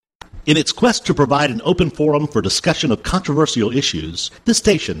In its quest to provide an open forum for discussion of controversial issues, this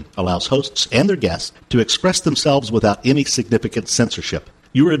station allows hosts and their guests to express themselves without any significant censorship.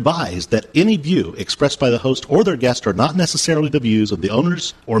 You are advised that any view expressed by the host or their guest are not necessarily the views of the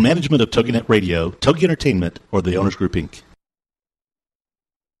owners or management of TogiNet Radio, Togi Entertainment, or the Owners Group, Inc.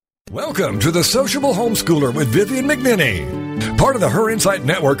 Welcome to the Sociable Homeschooler with Vivian McNinney, part of the Her Insight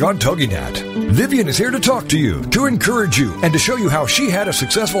Network on TogiNet. Vivian is here to talk to you, to encourage you, and to show you how she had a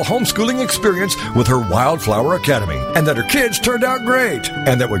successful homeschooling experience with her Wildflower Academy, and that her kids turned out great,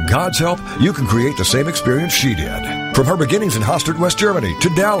 and that with God's help, you can create the same experience she did. From her beginnings in Hostert, West Germany,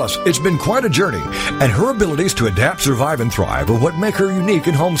 to Dallas, it's been quite a journey, and her abilities to adapt, survive, and thrive are what make her unique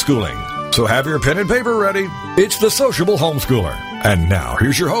in homeschooling. So have your pen and paper ready. It's the Sociable Homeschooler. And now,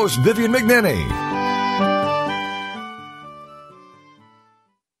 here's your host, Vivian McNinney.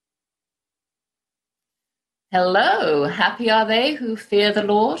 Hello. Happy are they who fear the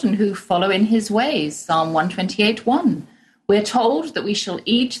Lord and who follow in his ways. Psalm 128:1. We're told that we shall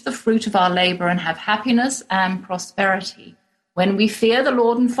eat the fruit of our labor and have happiness and prosperity when we fear the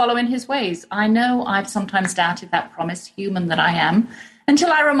Lord and follow in his ways. I know I've sometimes doubted that promise, human that I am,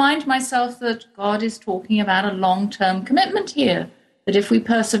 until I remind myself that God is talking about a long-term commitment here, that if we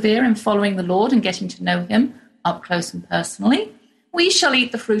persevere in following the Lord and getting to know him up close and personally, we shall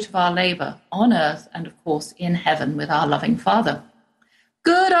eat the fruit of our labor on earth and, of course, in heaven with our loving Father.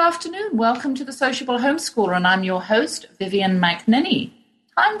 Good afternoon. Welcome to the Sociable Homeschooler, and I'm your host, Vivian McNinney.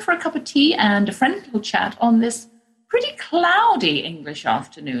 Time for a cup of tea and a friendly chat on this pretty cloudy English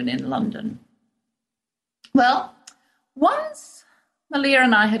afternoon in London. Well, once Malia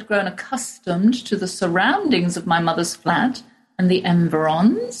and I had grown accustomed to the surroundings of my mother's flat and the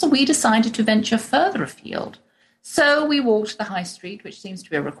environs, we decided to venture further afield. So we walked the high street, which seems to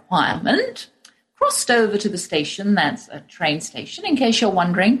be a requirement, crossed over to the station, that's a train station, in case you're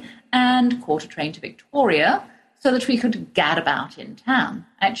wondering, and caught a train to Victoria so that we could gad about in town.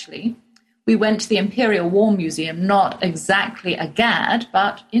 Actually, we went to the Imperial War Museum, not exactly a gad,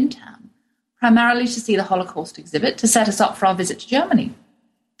 but in town, primarily to see the Holocaust exhibit to set us up for our visit to Germany.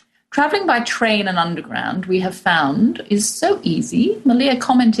 Traveling by train and underground, we have found, is so easy. Malia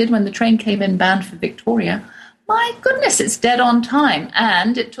commented when the train came in bound for Victoria, "My goodness, it's dead on time,"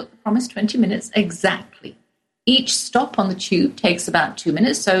 and it took the promised 20 minutes exactly. Each stop on the tube takes about 2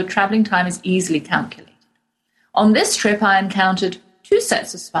 minutes, so traveling time is easily calculated. On this trip, I encountered 2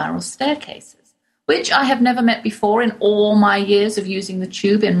 sets of spiral staircases, which I have never met before in all my years of using the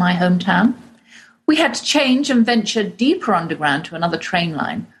tube in my hometown. We had to change and venture deeper underground to another train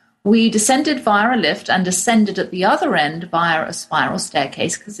line. We descended via a lift and ascended at the other end via a spiral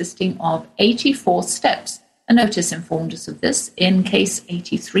staircase consisting of 84 steps. A notice informed us of this in case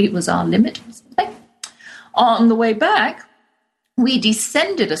 83 was our limit or something. On the way back, we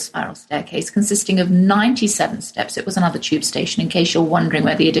descended a spiral staircase consisting of 97 steps. It was another tube station, in case you're wondering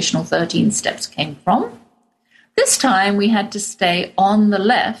where the additional 13 steps came from. This time we had to stay on the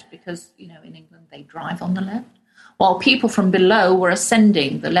left because, in England they drive on the left. While people from below were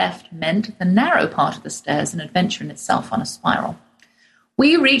ascending, the left meant the narrow part of the stairs, an adventure in itself on a spiral.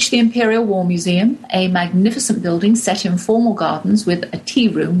 We reached the Imperial War Museum, a magnificent building set in formal gardens with a tea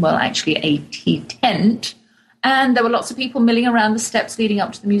room, well, actually a tea tent, and there were lots of people milling around the steps leading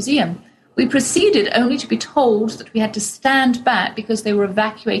up to the museum. We proceeded only to be told that we had to stand back because they were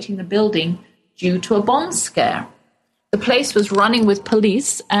evacuating the building due to a bomb scare. The place was running with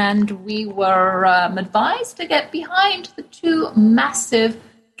police, and we were advised to get behind the 2 massive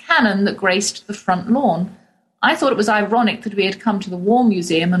cannon that graced the front lawn. I thought it was ironic that we had come to the War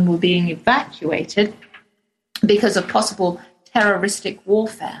Museum and were being evacuated because of possible terroristic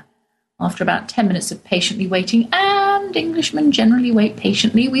warfare. After about 10 minutes of patiently waiting, and Englishmen generally wait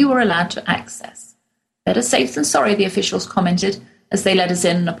patiently, we were allowed to access. Better safe than sorry, the officials commented as they let us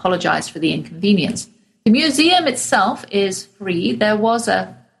in and apologized for the inconvenience. The museum itself is free. There was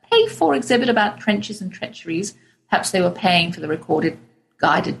a pay-for exhibit about trenches and treacheries. Perhaps they were paying for the recorded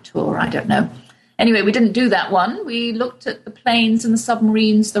guided tour, I don't know. Anyway, we didn't do that one. We looked at the planes and the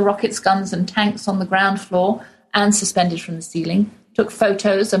submarines, the rockets, guns and tanks on the ground floor and suspended from the ceiling, took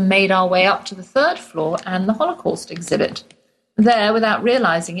photos and made our way up to the 3rd floor and the Holocaust exhibit. There, without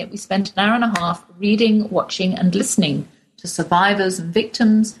realizing it, we spent an hour and a half reading, watching and listening to survivors and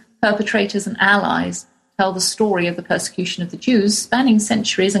victims, perpetrators and allies tell the story of the persecution of the Jews, spanning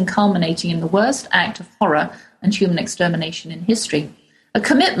centuries and culminating in the worst act of horror and human extermination in history. A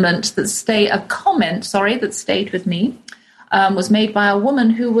comment that stayed with me was made by a woman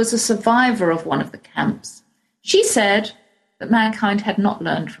who was a survivor of one of the camps. She said that mankind had not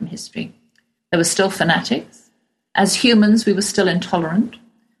learned from history. There were still fanatics. As humans, we were still intolerant.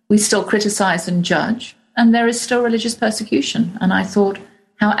 We still criticize and judge, and there is still religious persecution. And I thought,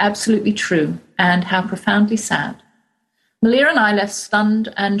 how absolutely true and how profoundly sad. Malia and I left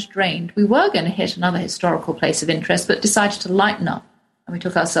stunned and drained. We were going to hit another historical place of interest, but decided to lighten up. And we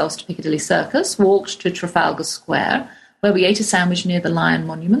took ourselves to Piccadilly Circus, walked to Trafalgar Square, where we ate a sandwich near the Lion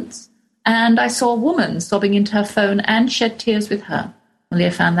monuments. And I saw a woman sobbing into her phone and shed tears with her.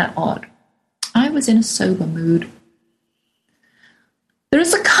 Malia found that odd. I was in a sober mood. There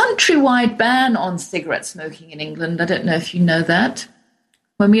is a countrywide ban on cigarette smoking in England. I don't know if you know that.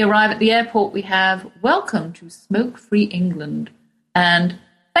 When we arrive at the airport, we have "Welcome to Smoke-Free England," and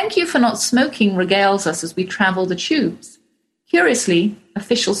 "Thank you for not smoking" regales us as we travel the tubes. Curiously,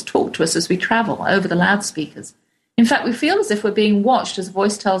 officials talk to us as we travel over the loudspeakers. In fact, we feel as if we're being watched as a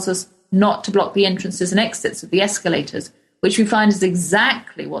voice tells us not to block the entrances and exits of the escalators, which we find is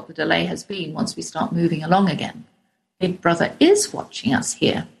exactly what the delay has been once we start moving along again. Big Brother is watching us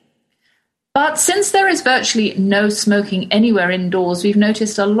here. But since there is virtually no smoking anywhere indoors, we've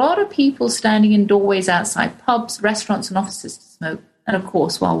noticed a lot of people standing in doorways outside pubs, restaurants and offices to smoke. And of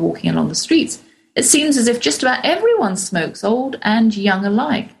course, while walking along the streets, it seems as if just about everyone smokes, old and young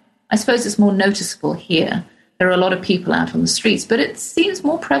alike. I suppose it's more noticeable here. There are a lot of people out on the streets, but it seems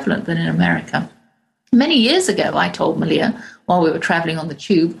more prevalent than in America. Many years ago, I told Malia, while we were travelling on the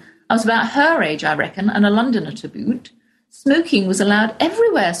tube, I was about her age, I reckon, and a Londoner to boot. Smoking was allowed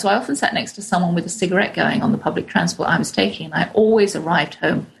everywhere, so I often sat next to someone with a cigarette going on the public transport I was taking, and I always arrived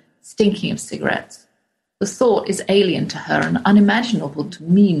home stinking of cigarettes. The thought is alien to her and unimaginable to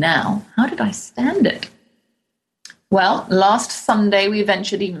me now. How did I stand it? Well, last Sunday we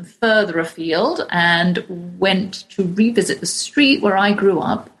ventured even further afield and went to revisit the street where I grew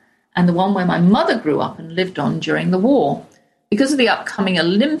up and the one where my mother grew up and lived on during the war. Because of the upcoming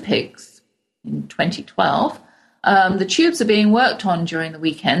Olympics in 2012, the tubes are being worked on during the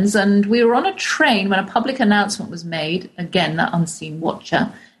weekends, and we were on a train when a public announcement was made, again, that unseen watcher,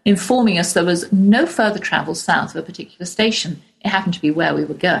 informing us there was no further travel south of a particular station. It happened to be where we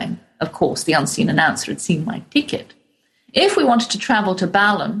were going. Of course, the unseen announcer had seen my ticket. If we wanted to travel to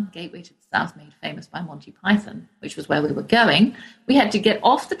Balham, gateway to the south made famous by Monty Python, which was where we were going, we had to get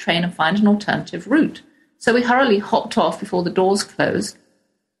off the train and find an alternative route. So we hurriedly hopped off before the doors closed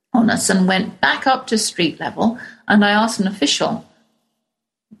on us and went back up to street level, and I asked an official,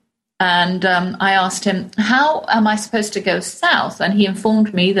 and I asked him, how am I supposed to go south? And he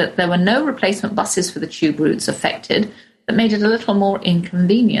informed me that there were no replacement buses for the tube routes affected. That made it a little more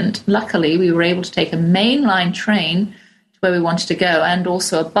inconvenient. Luckily, we were able to take a mainline train to where we wanted to go, and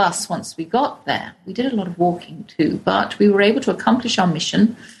also a bus once we got there. We did a lot of walking too, but we were able to accomplish our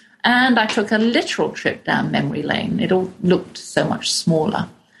mission, and I took a literal trip down memory lane. It all looked so much smaller.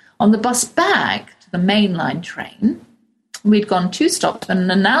 On the bus back to the mainline train, we'd gone 2 stops when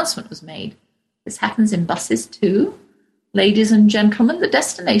an announcement was made. This happens in buses too. Ladies and gentlemen, the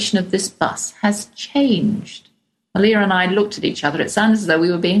destination of this bus has changed. Malia and I looked at each other. It sounded as though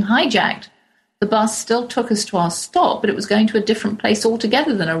we were being hijacked. The bus still took us to our stop, but it was going to a different place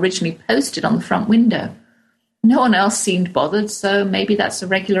altogether than originally posted on the front window. No one else seemed bothered, so maybe that's a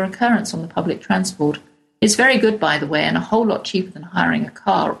regular occurrence on the public transport. It's very good, by the way, and a whole lot cheaper than hiring a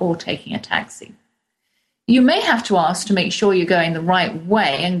car or taking a taxi. You may have to ask to make sure you're going the right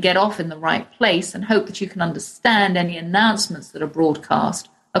way and get off in the right place and hope that you can understand any announcements that are broadcast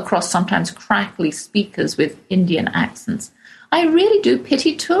across sometimes crackly speakers with Indian accents. I really do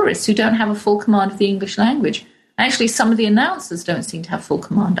pity tourists who don't have a full command of the English language. Actually, some of the announcers don't seem to have full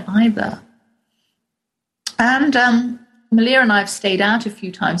command either. And Malia and I have stayed out a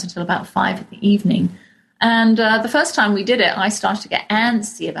few times until about 5 in the evening. And the first time we did it, I started to get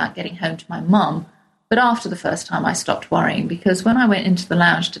antsy about getting home to my mum. But after the first time, I stopped worrying, because when I went into the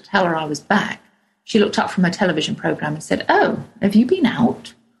lounge to tell her I was back, she looked up from her television program and said, "Oh, have you been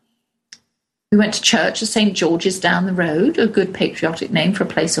out?" We went to church at St. George's down the road, a good patriotic name for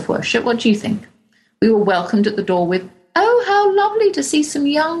a place of worship. What do you think? We were welcomed at the door with, "Oh, how lovely to see some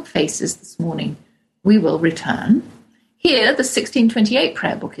young faces this morning. We will return." Here, the 1628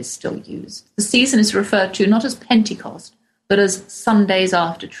 prayer book is still used. The season is referred to not as Pentecost, but as Sundays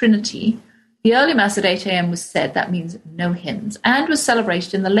after Trinity. The early Mass at 8 a.m. was said, that means no hymns, and was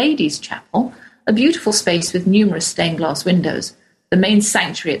celebrated in the Ladies' Chapel, a beautiful space with numerous stained glass windows. The main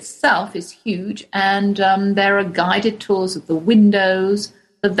sanctuary itself is huge, and there are guided tours of the windows,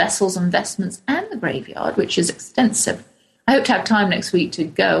 the vessels and vestments, and the graveyard, which is extensive. I hope to have time next week to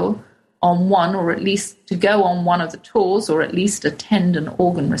go on one, or at least to go on one of the tours, or at least attend an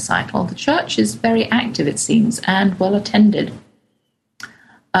organ recital. The church is very active, it seems, and well attended.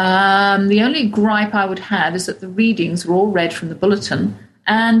 The only gripe I would have is that the readings were all read from the bulletin,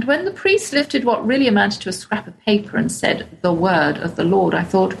 And when the priest lifted what really amounted to a scrap of paper and said, "The word of the Lord," I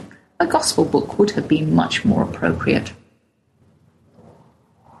thought a gospel book would have been much more appropriate.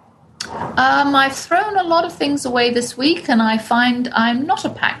 I've thrown a lot of things away this week, and I find I'm not a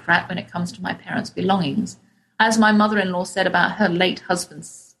pack rat when it comes to my parents' belongings. As my mother-in-law said about her late husband's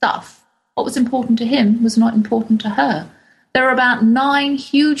stuff, what was important to him was not important to her. There are about 9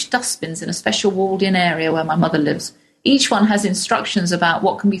 huge dustbins in a special walled-in area where my mother lives. Each one has instructions about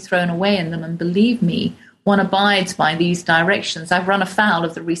what can be thrown away in them, and believe me, one abides by these directions. I've run afoul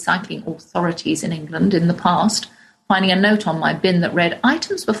of the recycling authorities in England in the past, finding a note on my bin that read,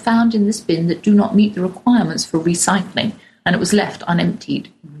 "Items were found in this bin that do not meet the requirements for recycling," and it was left unemptied.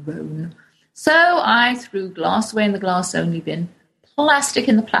 Groan. So I threw glass away in the glass-only bin, plastic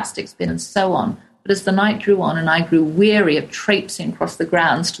in the plastics bin, and so on. But as the night drew on and I grew weary of traipsing across the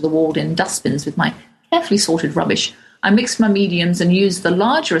grounds to the walled-in dustbins with my carefully sorted rubbish, I mixed my mediums and used the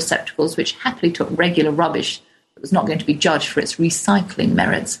larger receptacles, which happily took regular rubbish that was not going to be judged for its recycling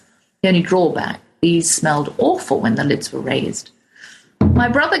merits. The only drawback, these smelled awful when the lids were raised. My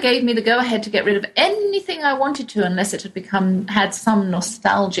brother gave me the go-ahead to get rid of anything I wanted to unless it had some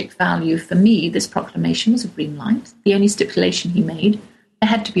nostalgic value. For me, this proclamation was a green light. The only stipulation he made, there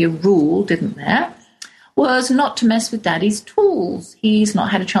had to be a rule, didn't there, was not to mess with Daddy's tools. He's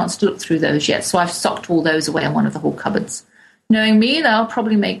not had a chance to look through those yet, so I've socked all those away in one of the hall cupboards. Knowing me, they'll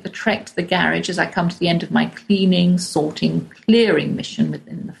probably make the trek to the garage as I come to the end of my cleaning, sorting, clearing mission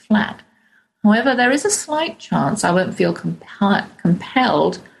within the flat. However, there is a slight chance I won't feel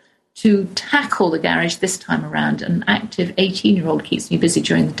compelled to tackle the garage this time around. An active 18-year-old keeps me busy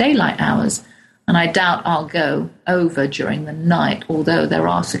during the daylight hours, and I doubt I'll go over during the night, although there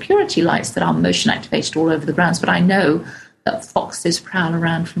are security lights that are motion activated all over the grounds, but I know that foxes prowl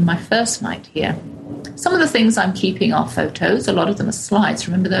around from my first night here. Some of the things I'm keeping are photos. A lot of them are slides.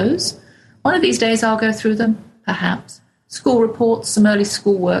 Remember those? One of these days I'll go through them, perhaps. School reports, some early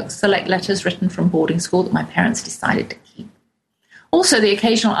schoolwork, select letters written from boarding school that my parents decided to keep. Also, the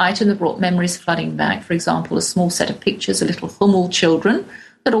occasional item that brought memories flooding back, for example, a small set of pictures of little Hummel children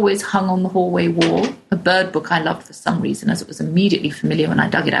that always hung on the hallway wall, a bird book I loved for some reason, as it was immediately familiar when I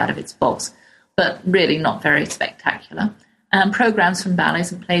dug it out of its box, but really not very spectacular, and programs from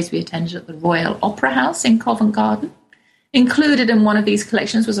ballets and plays we attended at the Royal Opera House in Covent Garden. Included in one of these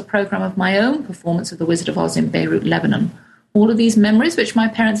collections was a program of my own performance of The Wizard of Oz in Beirut, Lebanon. All of these memories, which my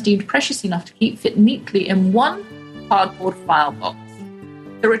parents deemed precious enough to keep, fit neatly in one cardboard file box.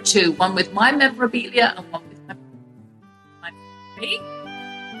 There are 2, one with my memorabilia and one with my memory,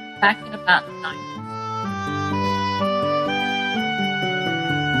 back in about the 90s.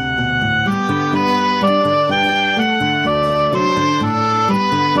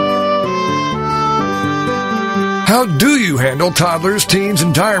 How do you handle toddlers, teens,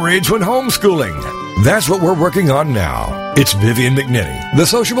 and tirades when homeschooling? That's what we're working on now. It's Vivian McNinney, the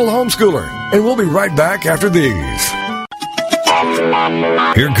sociable homeschooler, and we'll be right back after these.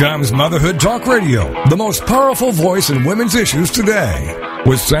 Here comes Motherhood Talk Radio, the most powerful voice in women's issues today,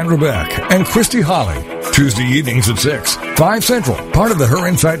 with Sandra Beck and Christy Holly. Tuesday evenings at 6, 5 Central, part of the Her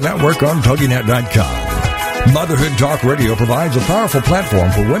Insight Network on TogiNet.com. Motherhood Talk Radio provides a powerful platform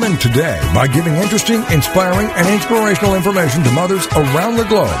for women today by giving interesting, inspiring, and inspirational information to mothers around the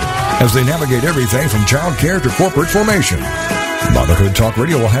globe as they navigate everything from child care to corporate formation. Motherhood Talk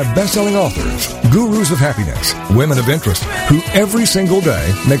Radio will have best-selling authors, gurus of happiness, women of interest, who every single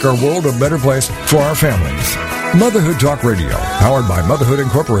day make our world a better place for our families. Motherhood Talk Radio, powered by Motherhood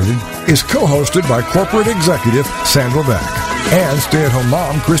Incorporated, is co-hosted by corporate executive Sandra Beck and stay-at-home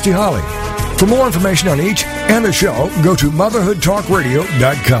mom Christy Holly. For more information on each and the show, go to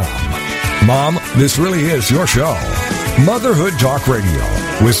motherhoodtalkradio.com. Mom, this really is your show. Motherhood Talk Radio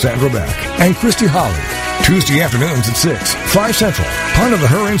with Sandra Beck and Christy Holly. Tuesday afternoons at 6, 5 Central. Part of the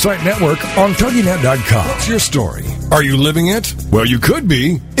Her Insight Network on TogiNet.com. What's your story? Are you living it? Well, you could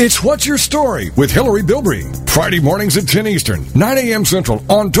be. It's What's Your Story with Hillary Bilbrey. Friday mornings at 10 Eastern, 9 a.m. Central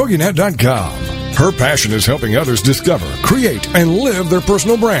on TogiNet.com. Her passion is helping others discover, create, and live their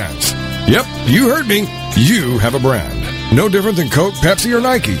personal brands. Yep, you heard me. You have a brand. No different than Coke, Pepsi, or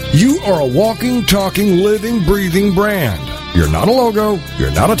Nike. You are a walking, talking, living, breathing brand. You're not a logo.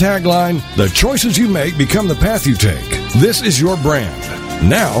 You're not a tagline. The choices you make become the path you take. This is your brand.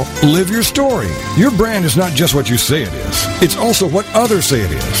 Now, live your story. Your brand is not just what you say it is. It's also what others say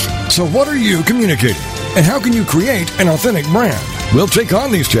it is. So what are you communicating? And how can you create an authentic brand? We'll take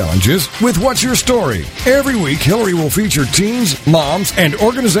on these challenges with What's Your Story? Every week, Hillary will feature teens, moms, and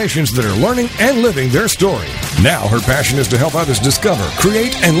organizations that are learning and living their story. Now, her passion is to help others discover,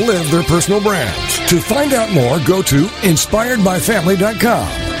 create, and live their personal brands. To find out more, go to inspiredbyfamily.com.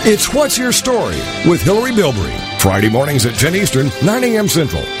 It's What's Your Story with Hillary Bilbrey. Friday mornings at 10 Eastern, 9 a.m.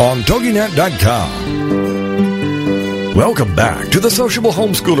 Central on TogiNet.com. Welcome back to The Sociable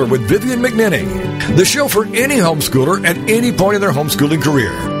Homeschooler with Vivian McNinney, the show for any homeschooler at any point in their homeschooling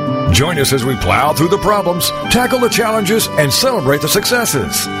career. Join us as we plow through the problems, tackle the challenges, and celebrate the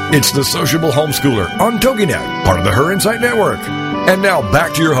successes. It's The Sociable Homeschooler on TogiNet, part of the Her Insight Network. And now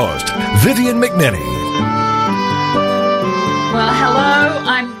back to your host, Vivian McNinney. Well, hello,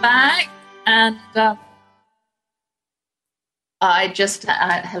 I'm back, and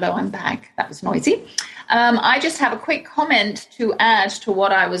hello, I'm back. That was noisy. I just have a quick comment to add to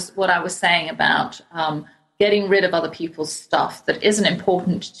what I was saying about getting rid of other people's stuff that isn't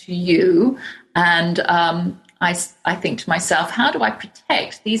important to you. And I think to myself, how do I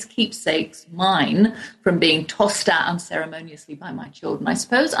protect these keepsakes, mine, from being tossed out unceremoniously by my children? I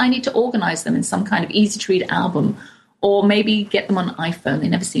suppose I need to organize them in some kind of easy-to-read album, or maybe get them on iPhone. They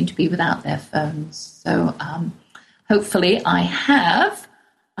never seem to be without their phones. So hopefully I have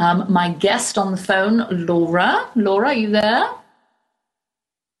my guest on the phone, Laura. Laura, are you there?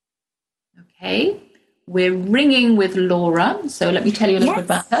 Okay. We're ringing with Laura. So let me tell you a little bit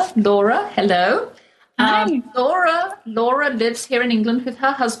about her. Laura, hello. Hi. Laura lives here in England with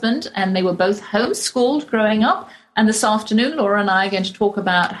her husband, and they were both homeschooled growing up. And this afternoon, Laura and I are going to talk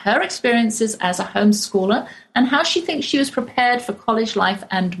about her experiences as a homeschooler and how she thinks she was prepared for college life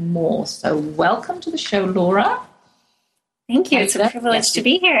and more. So welcome to the show, Laura. Thank you. It's a privilege to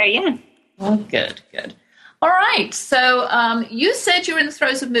be here. Yeah. Oh, good. All right. So you said you're in the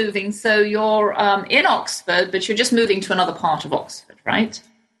throes of moving. So you're in Oxford, but you're just moving to another part of Oxford, right?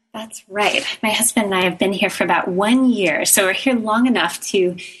 That's right. My husband and I have been here for about 1 year. So we're here long enough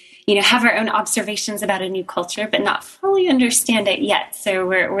to, have our own observations about a new culture, but not fully understand it yet. So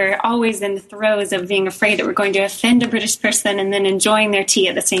we're always in the throes of being afraid that we're going to offend a British person and then enjoying their tea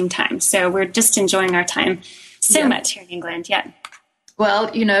at the same time. So we're just enjoying our time so much here in England. Yeah.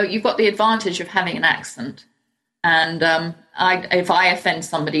 Well, you've got the advantage of having an accent. And if I offend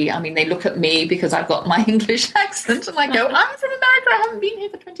somebody, they look at me because I've got my English accent, and I go, I'm from America. I haven't been here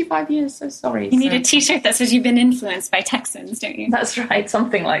for 25 years, so sorry. You need a T-shirt that says you've been influenced by Texans, don't you? That's right.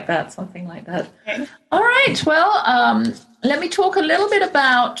 Something like that. Okay. All right. Well, let me talk a little bit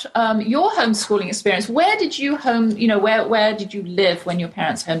about your homeschooling experience. Where did you where did you live when your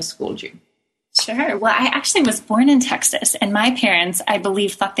parents homeschooled you? Sure. Well, I actually was born in Texas, and my parents, I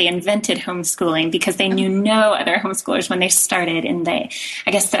believe, thought they invented homeschooling because they knew no other homeschoolers when they started in the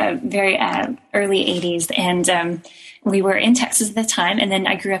very early 80s. And we were in Texas at the time, and then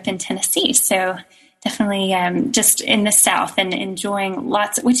I grew up in Tennessee. So definitely just in the South and enjoying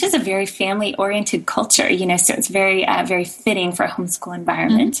which is a very family-oriented culture, so it's very, very fitting for a homeschool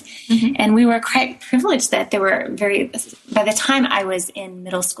environment. Mm-hmm. And we were quite privileged that there were by the time I was in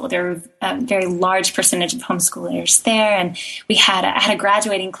middle school, there were a very large percentage of homeschoolers there. And I had a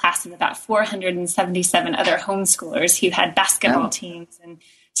graduating class of about 477 other homeschoolers who had basketball teams and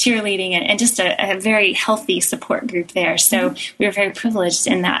cheerleading and just a very healthy support group there. So we were very privileged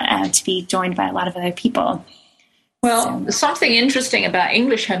in that to be joined by a lot of other people. Well, something interesting about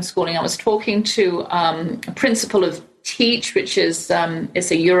English homeschooling, I was talking to a principal of Teach, which is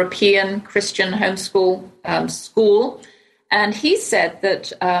it's a European Christian homeschool school. And he said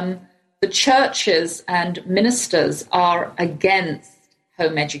that the churches and ministers are against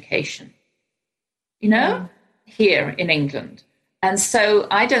home education, here in England. And so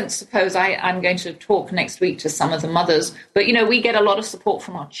I don't suppose I'm going to talk next week to some of the mothers, but, we get a lot of support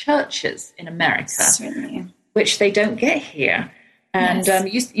from our churches in America, certainly, which they don't get here. And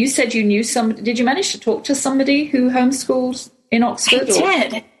you said you knew somebody. Did you manage to talk to somebody who homeschools in Oxford? I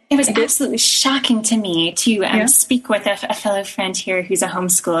did. It was absolutely shocking to me to speak with a fellow friend here who's a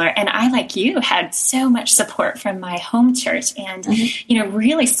homeschooler. And I, like you, had so much support from my home church and,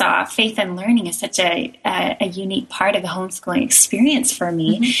 really saw faith and learning as such a unique part of the homeschooling experience for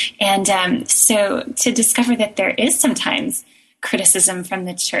me. Mm-hmm. And so to discover that there is sometimes criticism from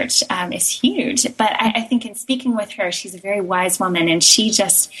the church is huge. But I think in speaking with her, she's a very wise woman. And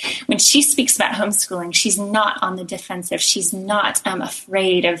when she speaks about homeschooling, she's not on the defensive. She's not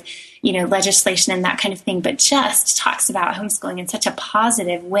afraid of, legislation and that kind of thing, but just talks about homeschooling in such a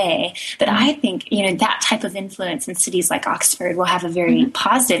positive way that I think, that type of influence in cities like Oxford will have a very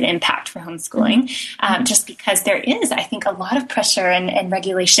positive impact for homeschooling, just because there is, I think, a lot of pressure and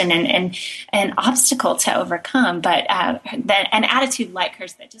regulation and obstacle to overcome, but an attitude like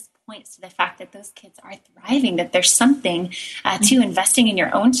hers that just points to the fact that those kids are thriving, that there's something to investing in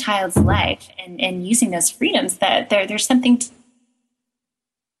your own child's life and using those freedoms, that there's something to...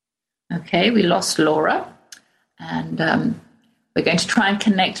 Okay, we lost Laura, and we're going to try and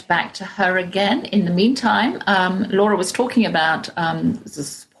connect back to her again. In the meantime, Laura was talking about the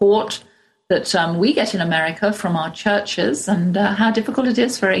support that we get in America from our churches, and how difficult it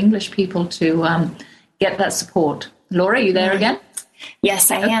is for English people to get that support. Laura, are you there again?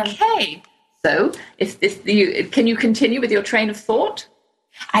 Yes, I am. Okay, so can you continue with your train of thought?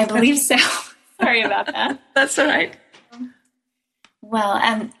 I believe so. Sorry about that. That's all right. Well,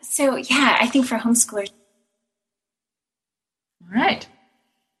 I think for homeschoolers. All right.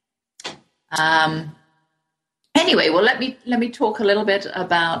 Anyway, well, let me talk a little bit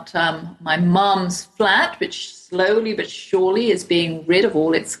about my mom's flat, which slowly but surely is being rid of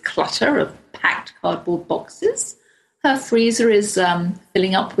all its clutter of packed cardboard boxes. Her freezer is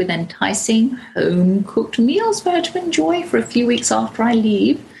filling up with enticing home-cooked meals for her to enjoy for a few weeks after I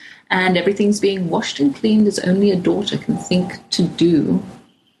leave. And everything's being washed and cleaned as only a daughter can think to do.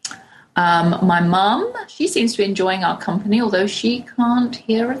 My mum, she seems to be enjoying our company, although she can't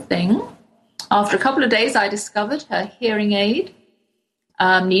hear a thing. After a couple of days, I discovered her hearing aid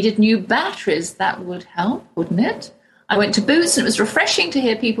needed new batteries. That would help, wouldn't it? I went to Boots, and it was refreshing to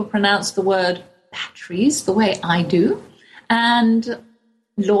hear people pronounce the word batteries the way I do. And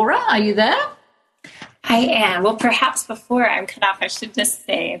Laura, are you there? I am. Well, perhaps before I'm cut off, I should just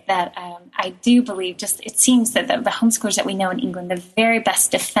say that I do believe it seems that the homeschoolers that we know in England, the very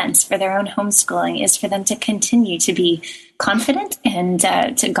best defense for their own homeschooling is for them to continue to be confident and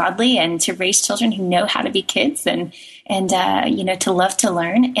to godly and to raise children who know how to be kids and to love to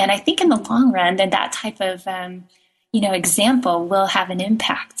learn. And I think in the long run, then that type of example will have an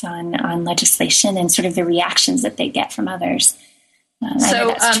impact on legislation and sort of the reactions that they get from others. I know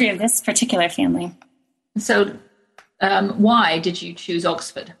that's true of this particular family. So why did you choose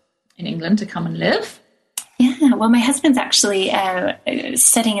Oxford in England to come and live? Yeah, well, my husband's actually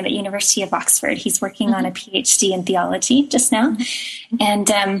studying at the University of Oxford. He's working on a PhD in theology just now.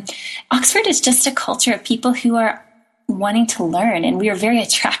 And Oxford is just a culture of people who are wanting to learn. And we were very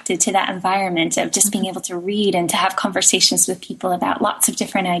attracted to that environment of just being able to read and to have conversations with people about lots of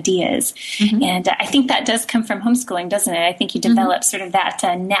different ideas. And I think that does come from homeschooling, doesn't it? I think you develop sort of that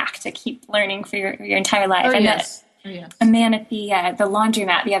knack to keep learning for your entire life. Oh, I yes. met a man at the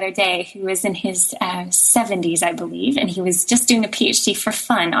laundromat the other day who was in his 70s, I believe, and he was just doing a PhD for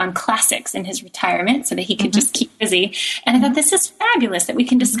fun on classics in his retirement so that he could just keep busy. And I thought, this is fabulous that we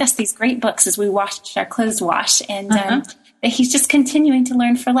can discuss these great books as we watch our clothes wash, and that he's just continuing to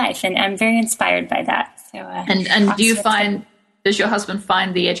learn for life. And I'm very inspired by that. So, and does your husband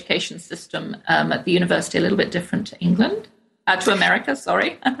find the education system at the university a little bit different to England? To America,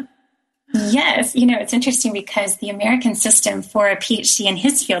 sorry. Yes. It's interesting because the American system for a PhD in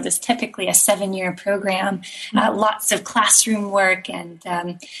his field is typically a 7-year program, lots of classroom work, and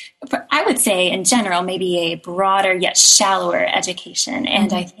I would say in general, maybe a broader yet shallower education.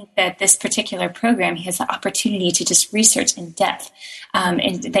 And I think that this particular program, he has the opportunity to just research in depth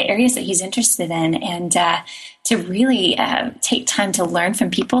in the areas that he's interested in, and to really take time to learn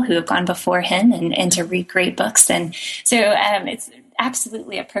from people who have gone before him and to read great books. And so it's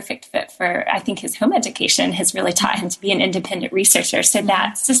absolutely a perfect fit for, I think, his home education has really taught him to be an independent researcher. So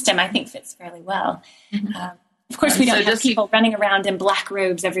that system, I think, fits fairly well. Of course, we don't have people running around in black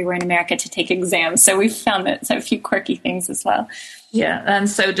robes everywhere in America to take exams. So we've found that a few quirky things as well. Yeah. And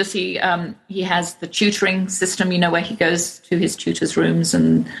so does he, he has the tutoring system, where he goes to his tutors' rooms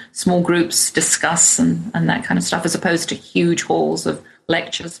and small groups discuss and that kind of stuff, as opposed to huge halls of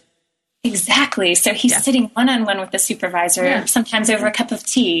lectures. Exactly. So he's sitting one-on-one with the supervisor, sometimes over a cup of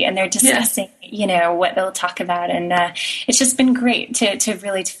tea, and they're discussing, what they'll talk about. And it's just been great to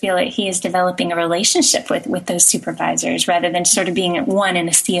really feel that he is developing a relationship with those supervisors rather than sort of being one in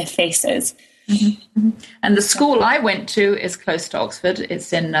a sea of faces. And the school I went to is close to Oxford.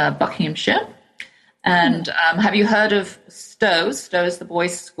 It's in Buckinghamshire. And have you heard of Stowe? Stowe is the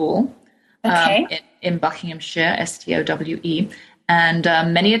boys' school in Buckinghamshire, Stowe. And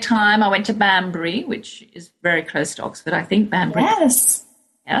many a time I went to Banbury, which is very close to Oxford, I think. Banbury. Yes.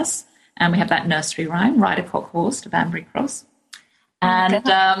 Yes. And we have that nursery rhyme, Ride a Cock Horse to Banbury Cross.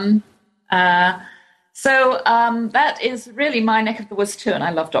 And So that is really my neck of the woods too, and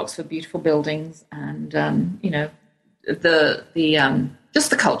I loved Oxford. Beautiful buildings, and just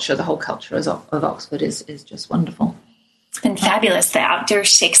the culture, the whole culture of Oxford is just wonderful. It's been fabulous, the outdoor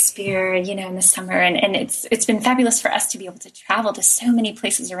Shakespeare, in the summer. And it's been fabulous for us to be able to travel to so many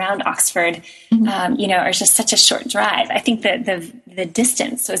places around Oxford, or it's just such a short drive. I think that the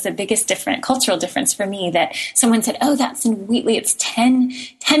distance was the biggest cultural difference for me, that someone said, oh, that's in Wheatley. It's 10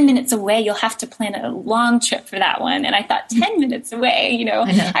 minutes away. You'll have to plan a long trip for that one. And I thought 10 minutes away,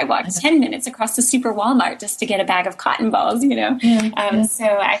 I walked 10 minutes across the Super Walmart just to get a bag of cotton balls, So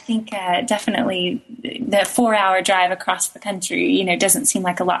I think definitely the 4-hour drive across the country, doesn't seem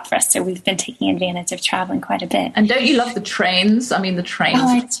like a lot for us. So we've been taking advantage of traveling quite a bit. And don't you love the trains? I mean, the trains. Oh,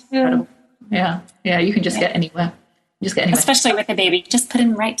 I do. Incredible. Yeah. You can just get anywhere. Especially with the baby. Just put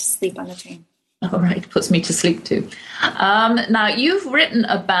him right to sleep on the train. Oh, right. Puts me to sleep too. Now, you've written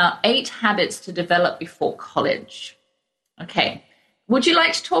about 8 habits to develop before college. Okay. Would you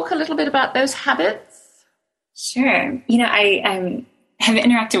like to talk a little bit about those habits? Sure. I have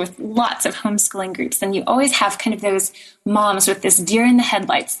interacted with lots of homeschooling groups, and you always have kind of those moms with this deer in the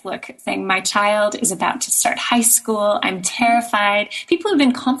headlights look, saying, my child is about to start high school. I'm terrified. People who've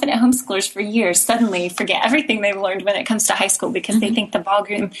been confident homeschoolers for years suddenly forget everything they've learned when it comes to high school because they think the ball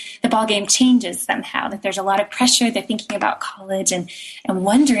game changes somehow, that there's a lot of pressure. They're thinking about college and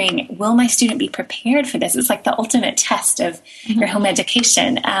wondering, will my student be prepared for this? It's like the ultimate test of your home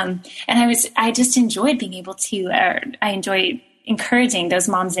education. And I just enjoyed being able to, I enjoy encouraging those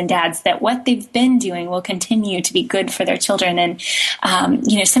moms and dads that what they've been doing will continue to be good for their children. And,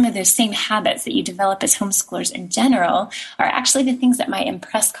 some of those same habits that you develop as homeschoolers in general are actually the things that might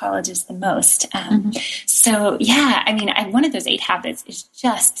impress colleges the most. One of those 8 habits is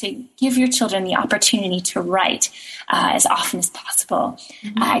just to give your children the opportunity to write as often as possible.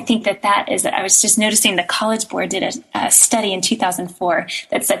 I think that is, I was just noticing the College Board did a study in 2004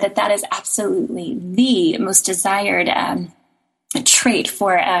 that said that is absolutely the most desired a trait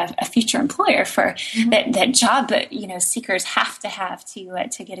for a future employer, for that job that seekers have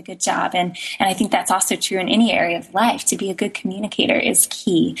to get a good job, and I think that's also true in any area of life. To be a good communicator is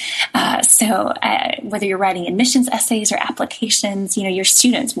key. So whether you're writing admissions essays or applications, your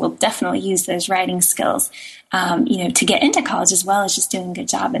students will definitely use those writing skills, to get into college, as well as just doing a good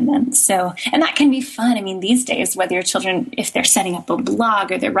job in them. So, and that can be fun. I mean, these days, whether your children, if they're setting up a blog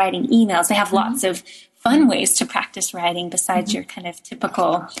or they're writing emails, they have lots of fun ways to practice writing besides your kind of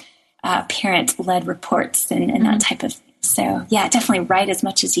typical parent-led reports and that type of thing. So, yeah, definitely write as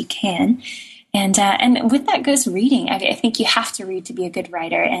much as you can. And with that goes reading. I think you have to read to be a good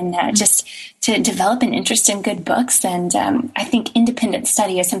writer, and just to develop an interest in good books. And I think independent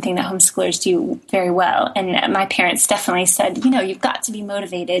study is something that homeschoolers do very well. And my parents definitely said, you've got to be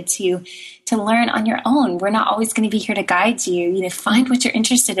motivated to learn on your own. We're not always going to be here to guide you. Find what you're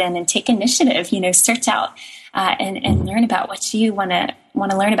interested in and take initiative. Search out and learn about what you want to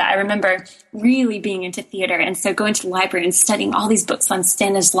learn about. I remember really being into theater, and so going to the library and studying all these books on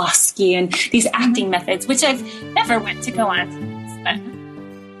Stanislavski and these acting methods, which I've never went to go on. But.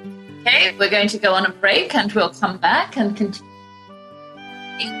 Okay, we're going to go on a break, and we'll come back and continue.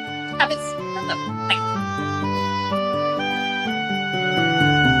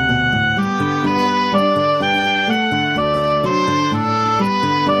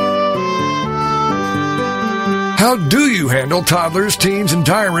 How do you handle toddlers, teens, and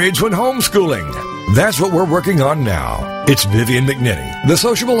tirades when homeschooling? That's what we're working on now. It's Vivian McNinney, the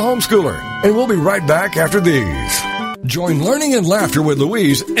sociable homeschooler, and we'll be right back after these. Join Learning and Laughter with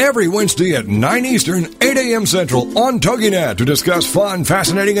Louise every Wednesday at 9 Eastern, 8 a.m. Central on TogiNet to discuss fun,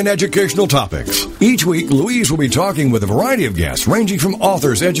 fascinating, and educational topics. Each week, Louise will be talking with a variety of guests ranging from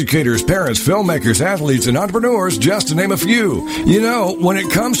authors, educators, parents, filmmakers, athletes, and entrepreneurs, just to name a few. When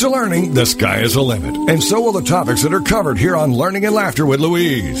it comes to learning, the sky is the limit. And so will the topics that are covered here on Learning and Laughter with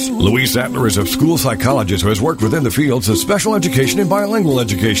Louise. Louise Sattler is a school psychologist who has worked within the fields of special education and bilingual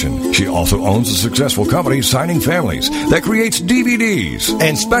education. She also owns a successful company, Signing Families, that creates DVDs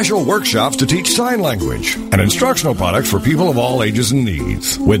and special workshops to teach sign language and instructional products for people of all ages and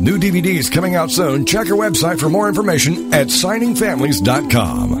needs. With new DVDs coming out soon, check her website for more information at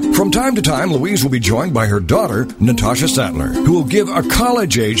signingfamilies.com. From time to time, Louise will be joined by her daughter, Natasha Sattler, who will give a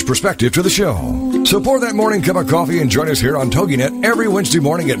college-age perspective to the show. So pour that morning cup of coffee and join us here on TogiNet every Wednesday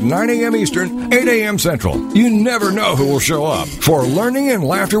morning at 9 a.m. Eastern, 8 a.m. Central. You never know who will show up for Learning and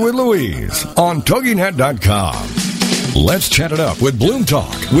Laughter with Louise on TogiNet.com. Let's chat it up with Bloom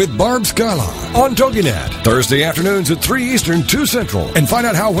Talk with Barb Scala on TogiNet. Thursday afternoons at 3 Eastern, 2 Central. And find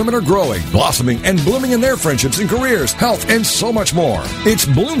out how women are growing, blossoming, and blooming in their friendships and careers, health, and so much more. It's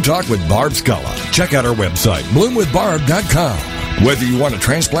Bloom Talk with Barb Scala. Check out our website, bloomwithbarb.com. Whether you want to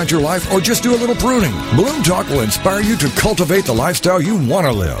transplant your life or just do a little pruning, Bloom Talk will inspire you to cultivate the lifestyle you want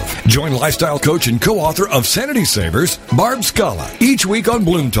to live. Join lifestyle coach and co-author of Sanity Savers, Barb Scala, each week on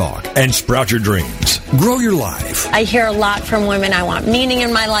Bloom Talk and sprout your dreams. Grow your life. I hear a lot from women. I want meaning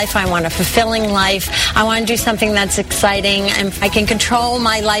in my life. I want a fulfilling life. I want to do something that's exciting. And I can control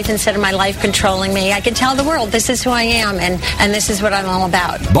my life instead of my life controlling me. I can tell the world this is who I am and this is what I'm all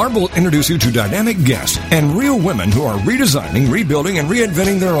about. Barb will introduce you to dynamic guests and real women who are redesigning, rebuilding, and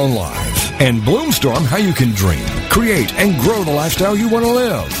reinventing their own lives. And Bloomstorm how you can dream, create, and grow the lifestyle you want to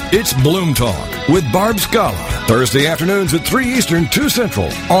live. It's Bloom Talk with Barb Scala. Thursday afternoons at 3 Eastern, 2 Central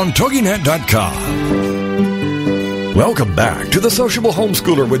on TogiNet.com. Welcome back to The Sociable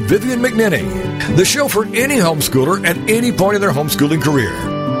Homeschooler with Vivian McNinney, the show for any homeschooler at any point in their homeschooling career.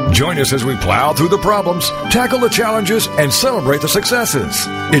 Join us as we plow through the problems, tackle the challenges, and celebrate the successes.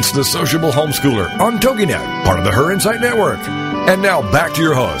 It's The Sociable Homeschooler on TogiNet, part of the Her Insight Network. And now back to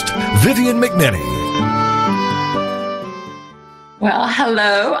your host, Vivian McNinney. Well,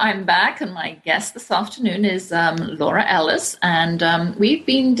 hello, I'm back, and my guest this afternoon is Laura Ellis, and we've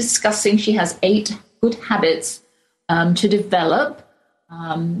been discussing, she has 8 good habits to develop,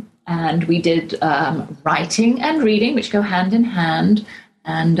 and we did writing and reading, which go hand in hand,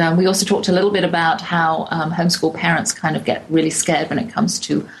 and we also talked a little bit about how homeschool parents kind of get really scared when it comes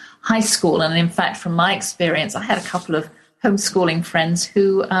to high school, and in fact, from my experience, I had a couple of homeschooling friends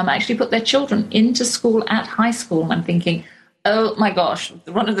who actually put their children into school at high school, and I'm thinking, oh my gosh,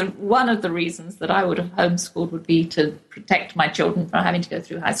 one of the reasons that I would have homeschooled would be to protect my children from having to go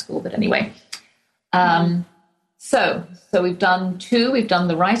through high school. But anyway, so we've done 2. We've done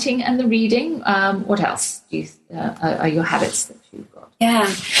the writing and the reading. What else are your habits that you've got?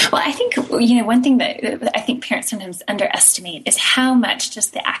 Yeah. Well, I think, one thing that I think parents sometimes underestimate is how much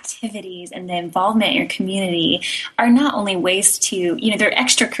just the activities and the involvement in your community are not only ways to, they're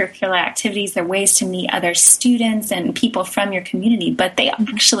extracurricular activities, they're ways to meet other students and people from your community, but they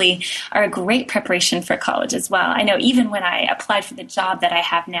actually are a great preparation for college as well. I know even when I applied for the job that I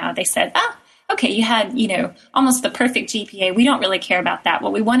have now, they said, okay, you had, almost the perfect GPA. We don't really care about that.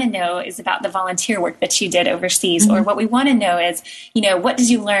 What we want to know is about the volunteer work that you did overseas, or what we want to know is, what did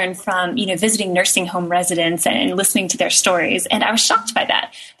you learn from, visiting nursing home residents and listening to their stories? And I was shocked by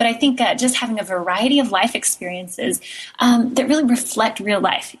that. But I think just having a variety of life experiences that really reflect real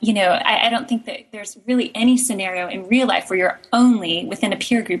life. I don't think that there's really any scenario in real life where you're only within a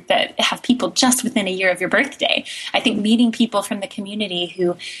peer group that have people just within a year of your birthday. I think meeting people from the community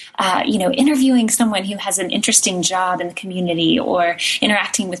who, interviewing someone who has an interesting job in the community or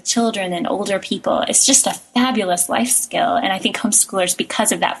interacting with children and older people, it's just a fabulous life skill. And I think homeschoolers,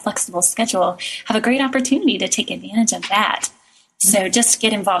 because of that flexible schedule, have a great opportunity to take advantage of that. So just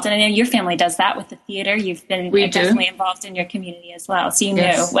get involved. And I know your family does that with the theater. You've been definitely involved in your community as well. So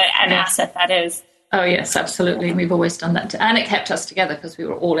know what an asset that is. Oh, yes, absolutely. We've always done that. And it kept us together because we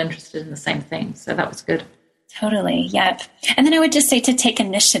were all interested in the same thing. So that was good. Totally. Yep. And then I would just say to take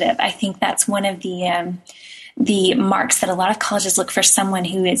initiative. I think that's one of the marks that a lot of colleges look for, someone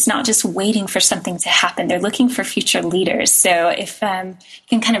who is not just waiting for something to happen. They're looking for future leaders. So if you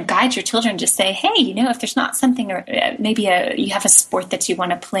can kind of guide your children, just say, hey, if there's not something, or maybe you have a sport that you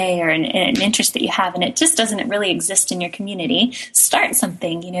want to play or an interest that you have, and it just doesn't really exist in your community, start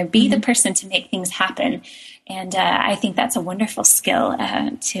something, be the person to make things happen. And I think that's a wonderful skill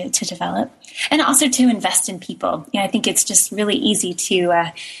to develop, and also to invest in people. I think it's just really easy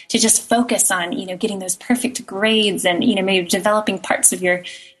to just focus on getting those perfect grades and maybe developing parts of your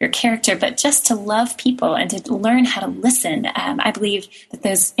character, but just to love people and to learn how to listen. I believe that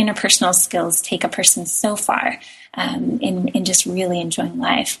those interpersonal skills take a person so far in just really enjoying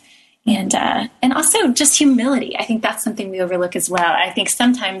life. And also just humility. I think that's something we overlook as well. I think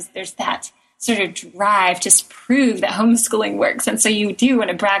sometimes there's that sort of drive to prove that homeschooling works. And so you do want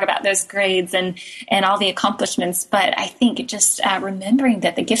to brag about those grades and all the accomplishments. But I think just remembering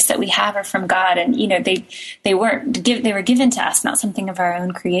that the gifts that we have are from God, and, they were given to us, not something of our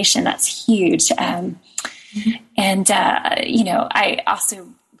own creation. That's huge. And I also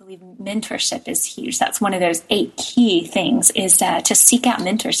believe mentorship is huge. That's one of those 8 key things, is to seek out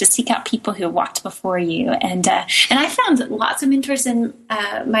mentors, to seek out people who have walked before you. And I found lots of mentors in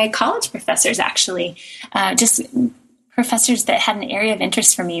my college professors, actually, just professors that had an area of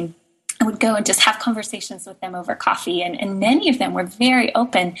interest for me. I would go and just have conversations with them over coffee. And many of them were very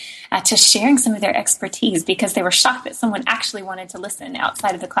open to sharing some of their expertise because they were shocked that someone actually wanted to listen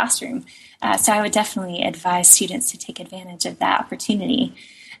outside of the classroom. So I would definitely advise students to take advantage of that opportunity.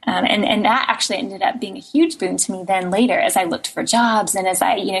 And that actually ended up being a huge boon to me then later as I looked for jobs and as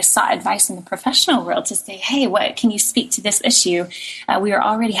I, sought advice in the professional world to say, hey, what can you speak to this issue? We were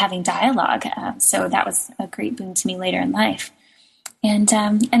already having dialogue. So that was a great boon to me later in life. And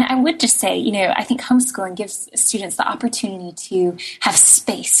I would just say, I think homeschooling gives students the opportunity to have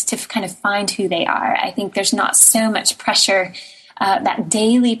space to kind of find who they are. I think there's not so much pressure, that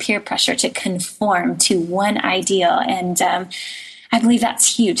daily peer pressure to conform to one ideal. And I believe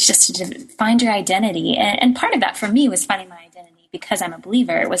that's huge, just to find your identity. And part of that for me was finding my identity because I'm a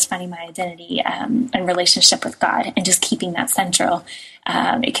believer. It was finding my identity and relationship with God and just keeping that central.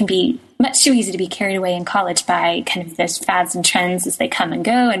 It can be much too easy to be carried away in college by kind of those fads and trends as they come and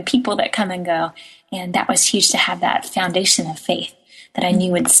go and people that come and go. And that was huge to have that foundation of faith that I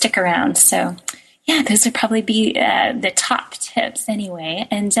knew would stick around. So yeah, those would probably be the top tips anyway.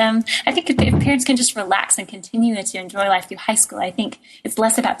 And I think if parents can just relax and continue to enjoy life through high school, I think it's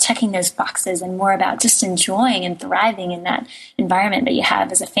less about checking those boxes and more about just enjoying and thriving in that environment that you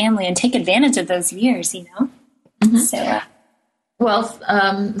have as a family and take advantage of those years, Mm-hmm. So, well,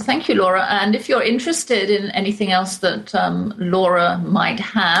 thank you, Laura. And if you're interested in anything else that Laura might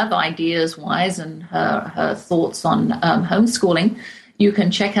have ideas-wise and her thoughts on homeschooling, you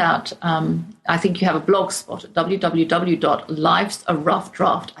can check out, I think you have a blog spot at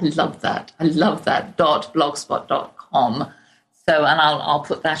www.lifesaroughdraft. I love that, .blogspot.com. So, and I'll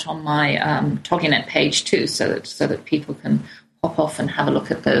put that on my TalkingNet page too, so that people can pop off and have a look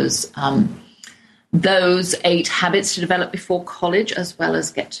at those 8 habits to develop before college, as well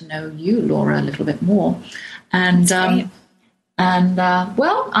as get to know you, Laura, a little bit more. And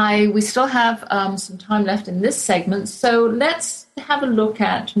we still have some time left in this segment, so let's have a look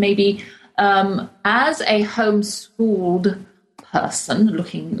at maybe as a homeschooled person,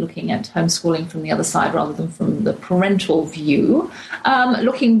 looking at homeschooling from the other side rather than from the parental view,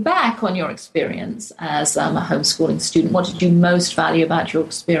 looking back on your experience as a homeschooling student. What did you most value about your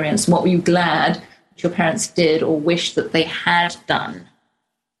experience? What were you glad that your parents did or wished that they had done?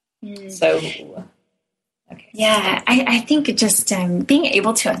 So... Okay. Yeah, I think just being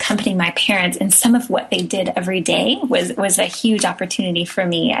able to accompany my parents in some of what they did every day was a huge opportunity for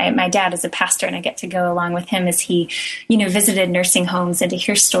me. My dad is a pastor, and I get to go along with him as he, visited nursing homes and to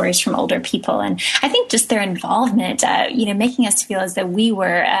hear stories from older people. And I think just their involvement, making us feel as though we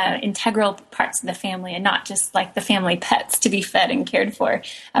were integral parts of the family and not just like the family pets to be fed and cared for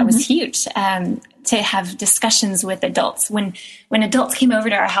was huge. To have discussions with adults. When adults came over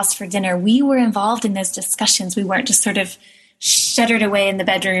to our house for dinner, we were involved in those discussions. We weren't just sort of shuttered away in the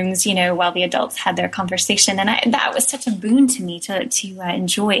bedrooms, while the adults had their conversation. And that was such a boon to me to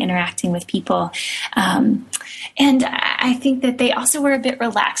enjoy interacting with people. And I think that they also were a bit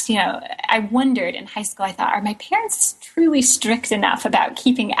relaxed. I wondered in high school, I thought, are my parents truly strict enough about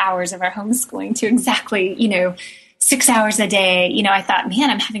keeping hours of our homeschooling to exactly, 6 hours a day? I thought,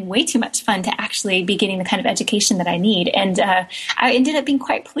 man, I'm having way too much fun to actually be getting the kind of education that I need. And I ended up being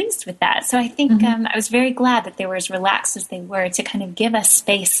quite pleased with that. So I think I was very glad that they were as relaxed as they were to kind of give us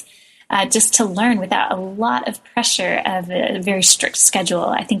space just to learn without a lot of pressure of a very strict schedule.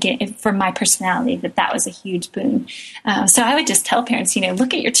 I think for my personality, that was a huge boon. So I would just tell parents,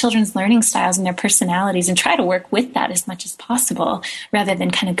 look at your children's learning styles and their personalities and try to work with that as much as possible rather than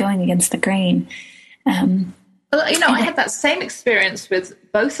kind of going against the grain. I had that same experience with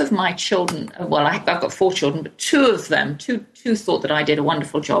both of my children. Well, I've got 4 children, but 2 of them, two thought that I did a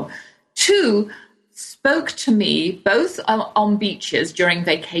wonderful job. 2 spoke to me both on beaches during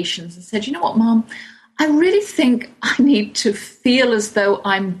vacations and said, you know what, Mom, I really think I need to feel as though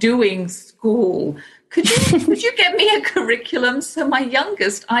I'm doing school. Could you get me a curriculum? So my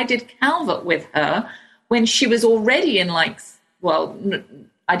youngest, I did Calvert with her when she was already in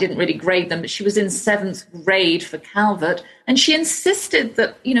I didn't really grade them, but she was in 7th grade for Calvert. And she insisted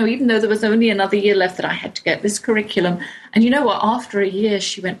that, even though there was only another year left, that I had to get this curriculum. And you know what? After a year,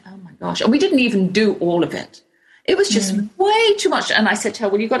 she went, oh, my gosh. And we didn't even do all of it. It was just way too much. And I said to her,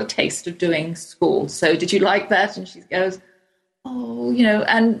 well, you got a taste of doing school. So did you like that? And she goes, oh,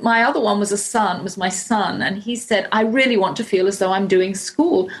 and my other one was my son. And he said, I really want to feel as though I'm doing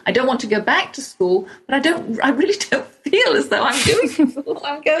school. I don't want to go back to school, but I really don't feel as though I'm doing school.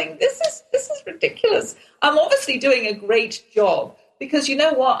 I'm going, this is ridiculous. I'm obviously doing a great job because you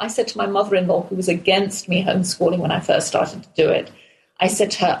know what? I said to my mother-in-law, who was against me homeschooling when I first started to do it, I said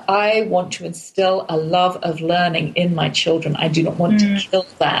to her, I want to instill a love of learning in my children. I do not want to kill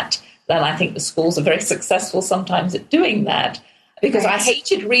that And I think the schools are very successful sometimes at doing that. Because I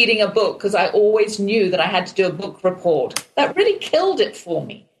hated reading a book because I always knew that I had to do a book report. That really killed it for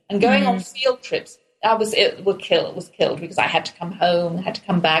me. And going on field trips, it was killed because I had to come home, had to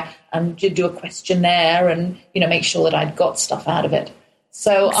come back and do a questionnaire and, make sure that I'd got stuff out of it.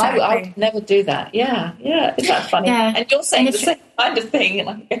 So exactly. I would never do that. Yeah. Isn't that funny? Yeah. And you're saying the same kind of thing. And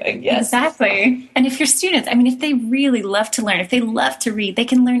I'm going, yes. Exactly. And if your students, if they really love to learn, if they love to read, they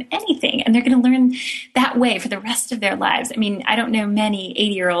can learn anything. And they're going to learn that way for the rest of their lives. I don't know many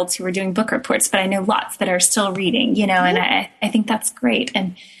 80-year-olds who are doing book reports, but I know lots that are still reading, and I think that's great.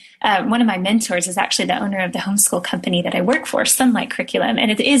 And one of my mentors is actually the owner of the homeschool company that I work for, Sunlight Curriculum, and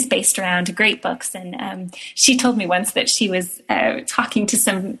it is based around great books. And she told me once that she was talking to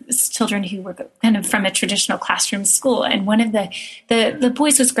some children who were kind of from a traditional classroom school, and one of the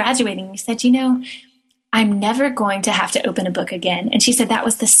boys was graduating. And he said, I'm never going to have to open a book again. And she said that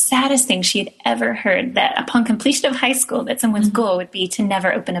was the saddest thing she had ever heard, that upon completion of high school, that someone's goal would be to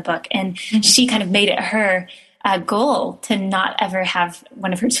never open a book. And she kind of made it her goal to not ever have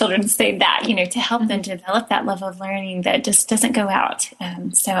one of her children say that, to help them develop that level of learning that just doesn't go out.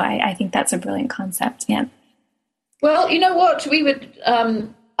 So I think that's a brilliant concept. Yeah. Well, you know what? We would,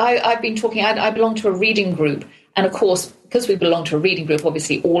 I've been talking, I belong to a reading group. And of course, because we belong to a reading group,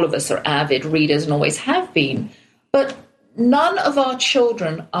 obviously all of us are avid readers and always have been. But none of our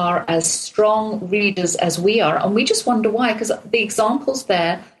children are as strong readers as we are. And we just wonder why, because the examples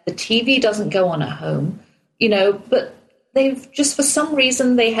there, the TV doesn't go on at home. But they've just, for some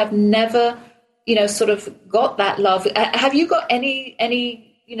reason, they have never, sort of got that love. Have you got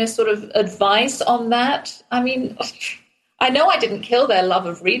any, sort of advice on that? I know I didn't kill their love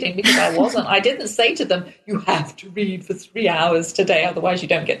of reading because I didn't say to them, you have to read for 3 hours today, otherwise you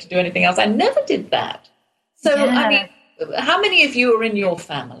don't get to do anything else. I never did that. So, how many of you are in your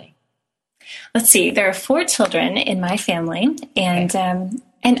family? Let's see. There are 4 children in my family, and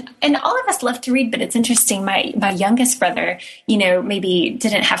And all of us love to read, but it's interesting. My youngest brother, maybe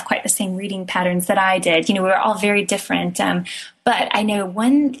didn't have quite the same reading patterns that I did. We were all very different. But I know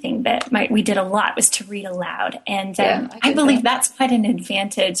one thing that we did a lot was to read aloud. And I believe that's quite an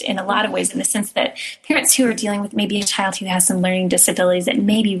advantage in a lot of ways, in the sense that parents who are dealing with maybe a child who has some learning disabilities, that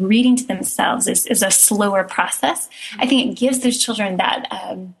maybe reading to themselves is a slower process. I think it gives those children that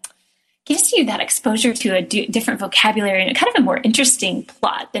gives you that exposure to a different vocabulary and kind of a more interesting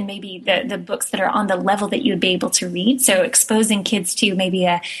plot than maybe the books that are on the level that you would be able to read. So exposing kids to maybe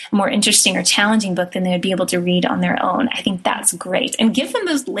a more interesting or challenging book than they would be able to read on their own, I think that's great. And give them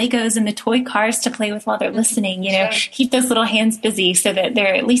those Legos and the toy cars to play with while they're listening, keep those little hands busy so that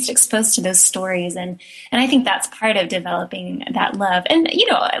they're at least exposed to those stories. And I think that's part of developing that love. And,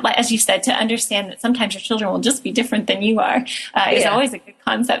 as you said, to understand that sometimes your children will just be different than you are is always a good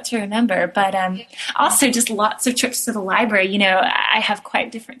concept to remember. But also just lots of trips to the library. I have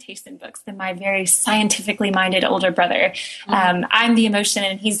quite different taste in books than my very scientifically minded older brother. I'm the emotion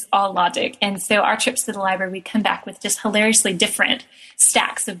and he's all logic. And so our trips to the library, we come back with just hilariously different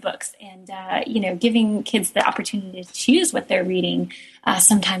stacks of books. And, giving kids the opportunity to choose what they're reading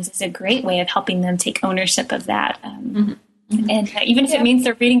sometimes is a great way of helping them take ownership of that. And even if it means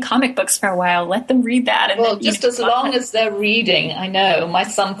they're reading comic books for a while, let them read that. And then, just as long as they're reading. I know. My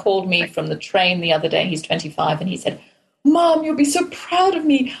son called me from the train the other day. He's 25, and he said, Mom, you'll be so proud of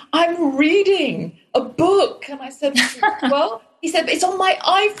me. I'm reading a book. And I said, well, he said, it's on my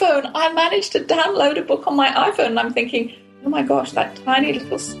iPhone. I managed to download a book on my iPhone. And I'm thinking, oh, my gosh, that tiny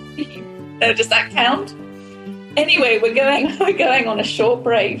little screen. Does that count? Anyway, we're going on a short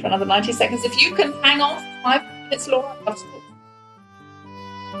break for another 90 seconds. If you can hang on for 5 minutes, Laura, I'll stop.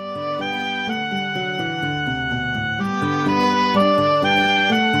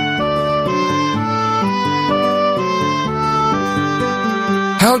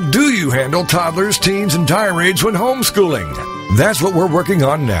 How do you handle toddlers, teens, and tirades when homeschooling? That's what we're working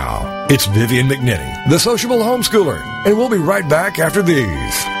on now. It's Vivian McNinney, the sociable homeschooler, and we'll be right back after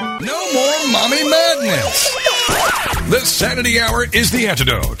these. No more mommy madness. The Sanity Hour is the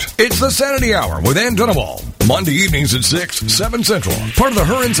antidote. It's the Sanity Hour with Ann Dunawall. Monday evenings at 6, 7 Central. Part of the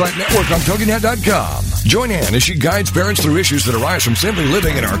Her Insight Network on TogiNet.com. Join Ann as she guides parents through issues that arise from simply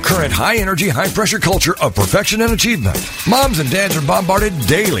living in our current high-energy, high-pressure culture of perfection and achievement. Moms and dads are bombarded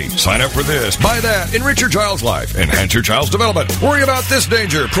daily. Sign up for this, buy that, enrich your child's life, enhance your child's development. Worry about this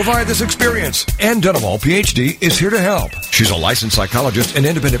danger, provide this experience. Ann Dunawall, PhD, is here to help. She's a licensed psychologist in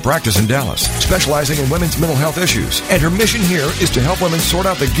independent practice in Dallas, specializing in women's mental health issues. And her mission here is to help women sort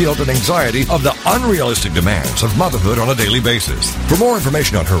out the guilt and anxiety of the unrealistic demands demands of motherhood on a daily basis. For more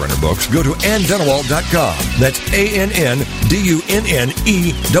information on her and her books, go to AnnDunnewold.com. That's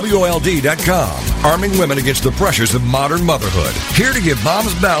ANNDUNNEWOLD.com. Arming women against the pressures of modern motherhood. Here to give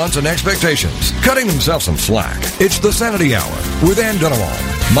moms balance and expectations, cutting themselves some slack. It's the Sanity Hour with Ann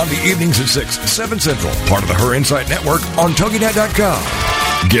Dunnewold. Monday evenings at 6, 7 Central. Part of the Her Insight Network on TogiNet.com.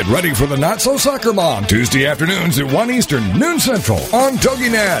 Get ready for the Not So Soccer Mom, Tuesday afternoons at 1 Eastern, noon Central on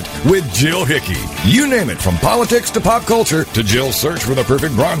TogiNet with Jill Hickey. You name it, from politics to pop culture to Jill's search for the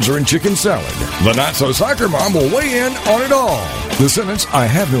perfect bronzer and chicken salad. The Not So Soccer Mom will weigh in on it all. The sentence, "I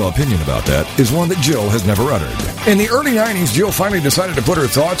have no opinion about that," is one that Jill has never uttered. In the early 90s, Jill finally decided to put her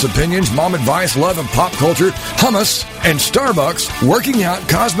thoughts, opinions, mom advice, love of pop culture, hummus, and Starbucks, working out,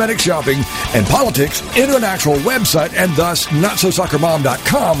 cosmetic shopping, and politics into an actual website, and thus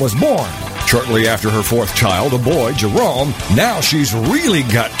NotSoSoccerMom.com was born. Shortly after her fourth child, a boy, Jerome, now she's really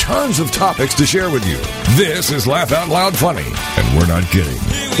got tons of topics to share with you. This is Laugh Out Loud Funny, and we're not kidding.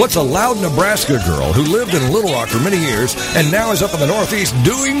 What's a loud Nebraska girl who lived in Little Rock for many years and now is up in the Northeast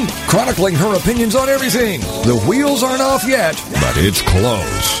doing? Chronicling her opinions on everything. The wheels aren't off yet, but it's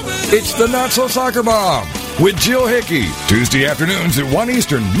close. It's the Not So Soccer Mom with Jill Hickey, Tuesday afternoons at 1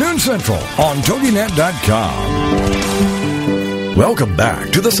 Eastern, noon Central on TogiNet.com. Welcome back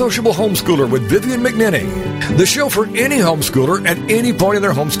to The Sociable Homeschooler with Vivian McNinney, the show for any homeschooler at any point in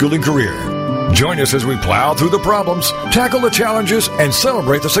their homeschooling career. Join us as we plow through the problems, tackle the challenges, and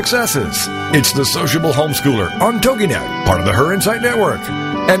celebrate the successes. It's The Sociable Homeschooler on TogiNet, part of the Her Insight Network.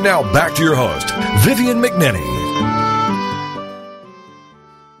 And now back to your host, Vivian McNinney.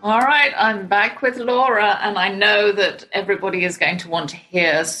 All right, I'm back with Laura, and I know that everybody is going to want to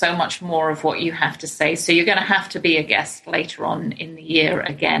hear so much more of what you have to say. So you're going to have to be a guest later on in the year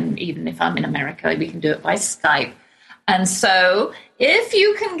again, even if I'm in America. We can do it by Skype. And so if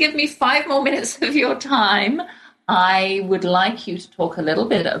you can give me 5 more minutes of your time, I would like you to talk a little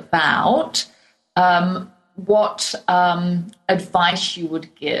bit about what advice you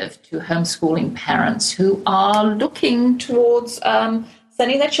would give to homeschooling parents who are looking towards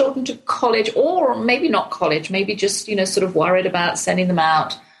sending their children to college, or maybe not college, maybe just, sort of worried about sending them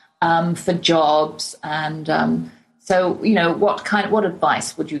out for jobs. And so, what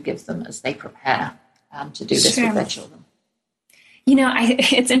advice would you give them as they prepare to do this with their children?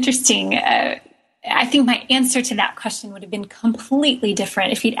 It's interesting. I think my answer to that question would have been completely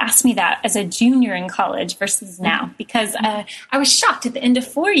different if you'd asked me that as a junior in college versus now, because I was shocked at the end of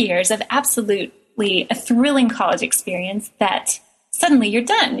 4 years of absolutely a thrilling college experience that suddenly you're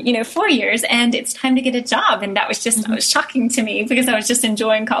done, 4 years, and it's time to get a job. And that was just it was shocking to me because I was just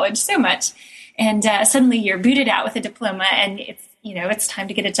enjoying college so much. And suddenly you're booted out with a diploma, and it's time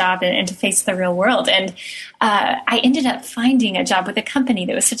to get a job and to face the real world. And I ended up finding a job with a company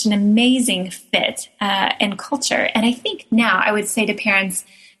that was such an amazing fit and culture. And I think now I would say to parents,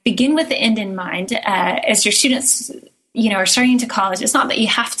 begin with the end in mind. As your students are starting into college, it's not that you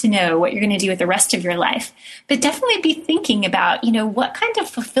have to know what you're going to do with the rest of your life, but definitely be thinking about, what kind of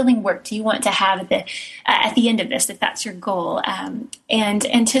fulfilling work do you want to have at the end of this, if that's your goal,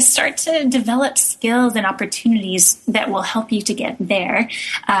 and to start to develop skills and opportunities that will help you to get there,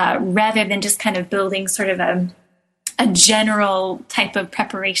 rather than just kind of building sort of a general type of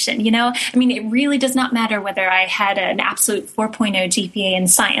preparation. It really does not matter whether I had an absolute 4.0 GPA in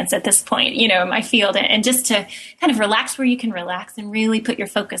science at this point, in my field, and just to kind of relax where you can relax and really put your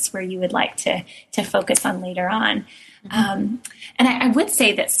focus where you would like to focus on later on. And I would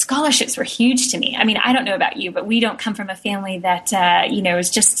say that scholarships were huge to me. I don't know about you, but we don't come from a family that, is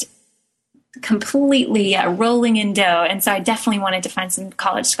just completely rolling in dough. And so I definitely wanted to find some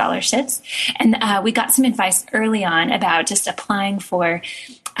college scholarships. And we got some advice early on about just applying for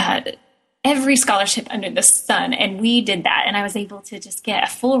every scholarship under the sun. And we did that. And I was able to just get a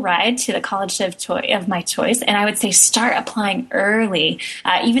full ride to the college of my choice. And I would say start applying early.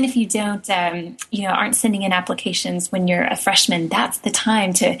 Even if you don't, aren't sending in applications when you're a freshman, that's the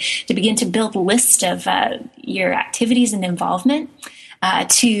time to begin to build a list of your activities and involvement.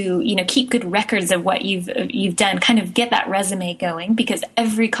 To keep good records of what you've done, kind of get that resume going, because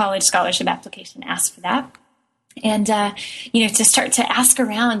every college scholarship application asks for that. And, to start to ask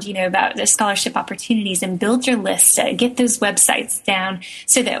around, about the scholarship opportunities and build your list, get those websites down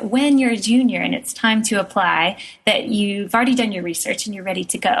so that when you're a junior and it's time to apply, that you've already done your research and you're ready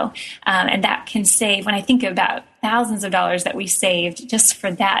to go. And that can save, when I think about thousands of dollars that we saved just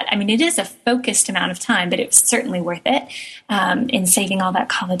for that, it is a focused amount of time, but it was certainly worth it in saving all that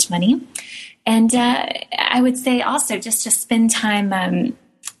college money. And I would say also just to spend time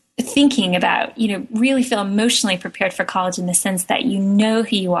thinking about, really feel emotionally prepared for college in the sense that you know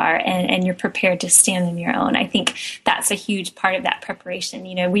who you are and you're prepared to stand on your own. I think that's a huge part of that preparation,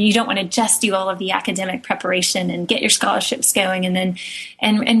 where you don't want to just do all of the academic preparation and get your scholarships going and then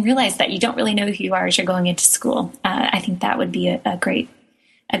and realize that you don't really know who you are as you're going into school. I think that would be a great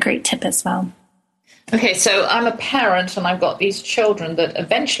tip as well. Okay, so I'm a parent and I've got these children that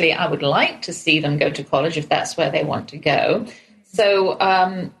eventually I would like to see them go to college if that's where they want to go. So,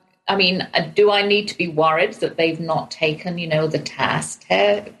 do I need to be worried that they've not taken, the tests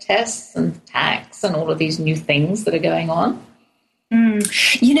and TACs and all of these new things that are going on?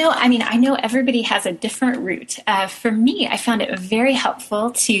 I know everybody has a different route. For me, I found it very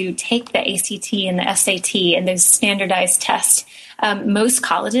helpful to take the ACT and the SAT and those standardized tests. Most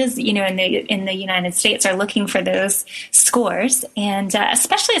colleges, in the United States are looking for those scores. And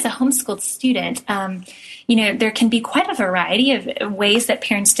especially as a homeschooled student, there can be quite a variety of ways that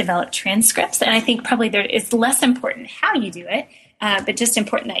parents develop transcripts. And I think probably it's less important how you do it, but just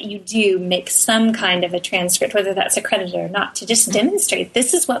important that you do make some kind of a transcript, whether that's accredited or not, to just demonstrate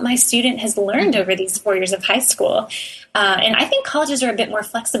this is what my student has learned over these 4 years of high school. And I think colleges are a bit more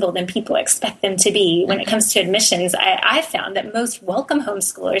flexible than people expect them to be when it comes to admissions. I've found that most welcome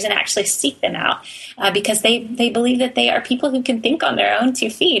homeschoolers and actually seek them out because they believe that they are people who can think on their own 2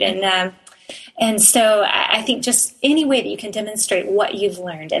 feet. And so I think just any way that you can demonstrate what you've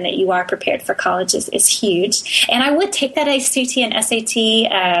learned and that you are prepared for college is huge. And I would take that ACT and SAT,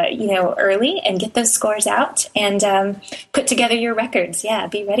 early and get those scores out and put together your records. Yeah,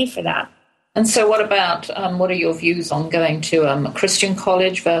 be ready for that. And so what about, what are your views on going to a Christian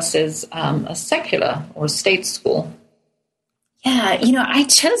college versus a secular or a state school? Yeah, I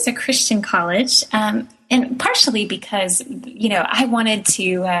chose a Christian college, and partially because, I wanted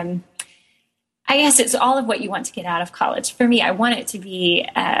to... I guess it's all of what you want to get out of college. For me, I want it to be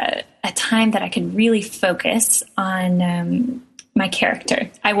a time that I could really focus on my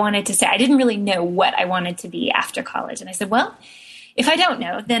character. I wanted to say, I didn't really know what I wanted to be after college. And I said, well, if I don't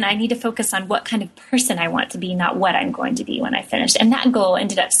know, then I need to focus on what kind of person I want to be, not what I'm going to be when I finish. And that goal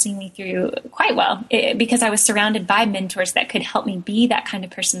ended up seeing me through quite well because I was surrounded by mentors that could help me be that kind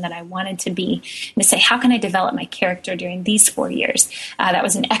of person that I wanted to be. And to say, how can I develop my character during these 4 years? That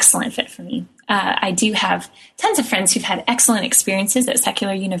was an excellent fit for me. I do have tons of friends who've had excellent experiences at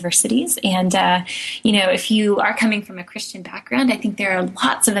secular universities. And, if you are coming from a Christian background, I think there are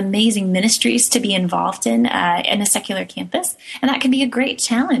lots of amazing ministries to be involved in a secular campus. And that can be a great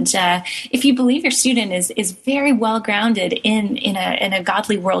challenge. If you believe your student is very well grounded in a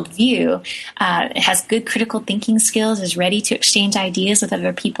godly worldview, has good critical thinking skills, is ready to exchange ideas with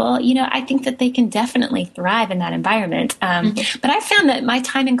other people, I think that they can definitely thrive in that environment. But I found that my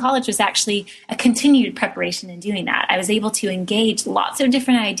time in college was actually a continued preparation in doing that. I was able to engage lots of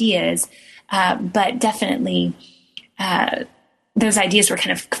different ideas, but definitely those ideas were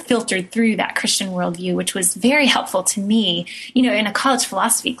kind of filtered through that Christian worldview, which was very helpful to me, in a college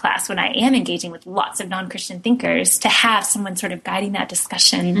philosophy class when I am engaging with lots of non-Christian thinkers, to have someone sort of guiding that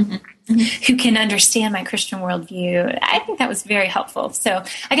discussion who can understand my Christian worldview. I think that was very helpful. So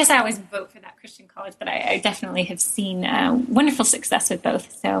I guess I always vote for that Christian college, but I definitely have seen wonderful success with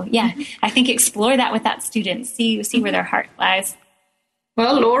both. So yeah, I think explore that with that student, see where their heart lies.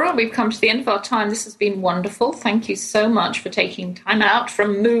 Well, Laura, we've come to the end of our time. This has been wonderful. Thank you so much for taking time out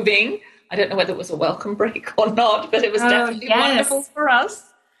from moving. I don't know whether it was a welcome break or not, but it was definitely wonderful for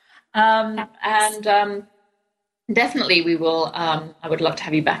us. Definitely we will, I would love to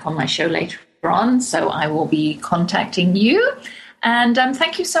have you back on my show later on, so I will be contacting you. And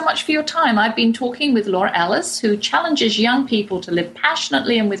thank you so much for your time. I've been talking with Laura Ellis, who challenges young people to live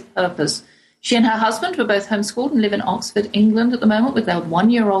passionately and with purpose. She and her husband were both homeschooled and live in Oxford, England at the moment with their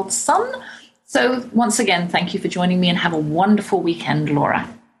 1-year-old son. So once again, thank you for joining me and have a wonderful weekend, Laura.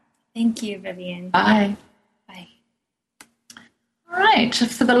 Thank you, Vivian. Bye. Bye. All right.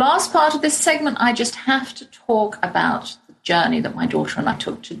 For the last part of this segment, I just have to talk about the journey that my daughter and I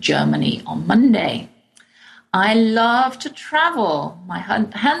took to Germany on Monday. I love to travel. My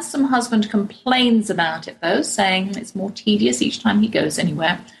handsome husband complains about it, though, saying it's more tedious each time he goes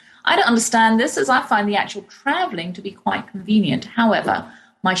anywhere. I don't understand this, as I find the actual traveling to be quite convenient. However,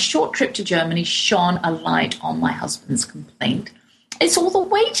 my short trip to Germany shone a light on my husband's complaint. It's all the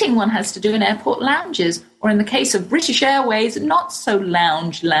waiting one has to do in airport lounges, or in the case of British Airways, not so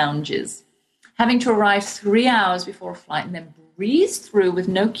lounges. Having to arrive 3 hours before a flight and then breeze through with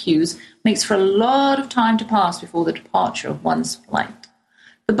no queues makes for a lot of time to pass before the departure of one's flight.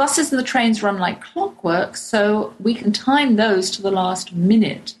 The buses and the trains run like clockwork, so we can time those to the last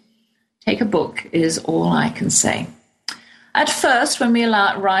minute. Take a book is all I can say. At first, when we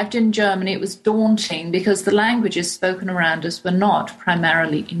arrived in Germany, it was daunting because the languages spoken around us were not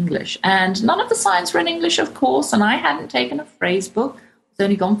primarily English. And none of the signs were in English, of course, and I hadn't taken a phrase book. I was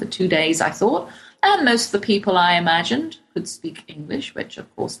only gone for 2 days, I thought. And most of the people I imagined could speak English, which,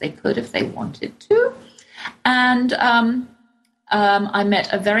 of course, they could if they wanted to. And I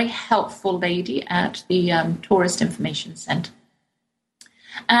met a very helpful lady at the Tourist Information Centre.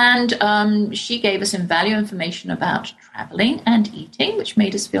 And she gave us invaluable information about traveling and eating, which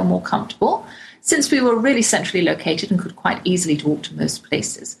made us feel more comfortable, since we were really centrally located and could quite easily walk to most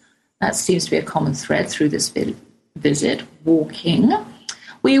places. That seems to be a common thread through this visit, walking.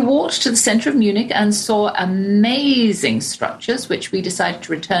 We walked to the center of Munich and saw amazing structures, which we decided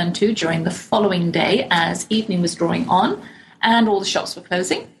to return to during the following day as evening was drawing on and all the shops were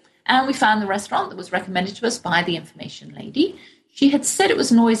closing. And we found the restaurant that was recommended to us by the information lady. She had said it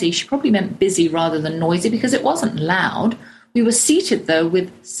was noisy. She probably meant busy rather than noisy because it wasn't loud. We were seated, though,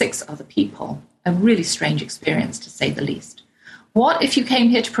 with 6 other people. A really strange experience, to say the least. What if you came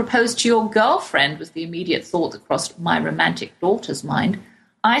here to propose to your girlfriend was the immediate thought that crossed my romantic daughter's mind.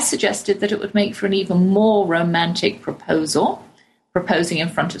 I suggested that it would make for an even more romantic proposal, proposing in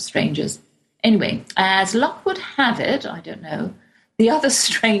front of strangers. Anyway, as luck would have it, I don't know, the other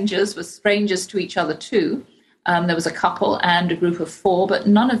strangers were strangers to each other too. There was a couple and a group of 4, but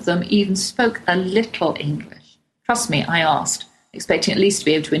none of them even spoke a little English. Trust me, I asked, expecting at least to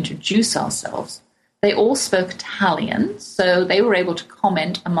be able to introduce ourselves. They all spoke Italian, so they were able to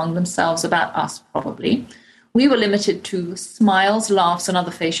comment among themselves about us, probably. We were limited to smiles, laughs, and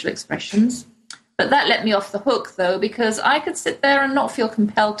other facial expressions. But that let me off the hook, though, because I could sit there and not feel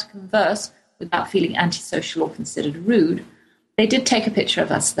compelled to converse without feeling antisocial or considered rude. They did take a picture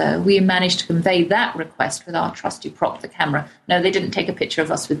of us, though. We managed to convey that request with our trusty prop, the camera. No, they didn't take a picture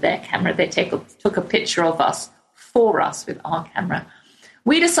of us with their camera. They took a picture of us for us with our camera.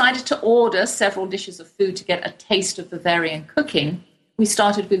 We decided to order several dishes of food to get a taste of Bavarian cooking. We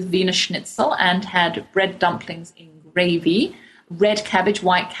started with Wiener Schnitzel and had bread dumplings in gravy, red cabbage,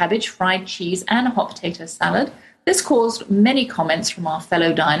 white cabbage, fried cheese, and a hot potato salad. This caused many comments from our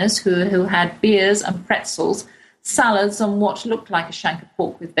fellow diners who had beers and pretzels, salads, and what looked like a shank of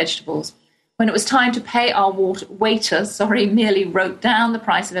pork with vegetables. When it was time to pay, our waiter merely wrote down the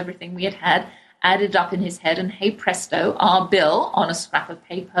price of everything we had, added up in his head, and hey presto, our bill on a scrap of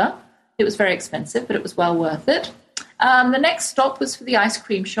paper. It was very expensive, but it was well worth it. The next stop was for the ice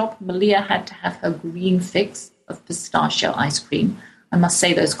cream shop. Malia had to have her green fix of pistachio ice cream. I must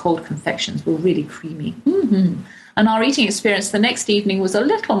say those cold confections were really creamy. And our eating experience the next evening was a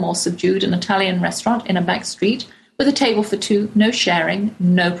little more subdued, an Italian restaurant in a back street with a table for 2, no sharing,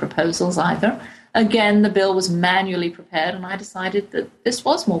 no proposals either. Again, the bill was manually prepared, and I decided that this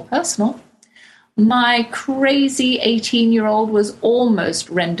was more personal. My crazy 18-year-old was almost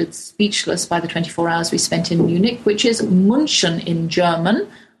rendered speechless by the 24 hours we spent in Munich, which is München in German,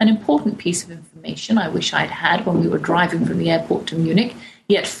 an important piece of information I wish I'd had when we were driving from the airport to Munich,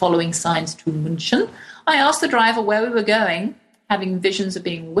 yet following signs to München. I asked the driver where we were going, having visions of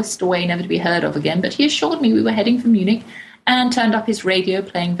being whisked away, never to be heard of again, but he assured me we were heading for Munich and turned up his radio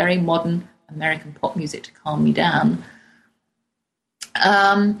playing very modern American pop music to calm me down.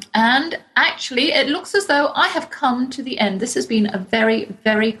 And actually, it looks as though I have come to the end. This has been a very,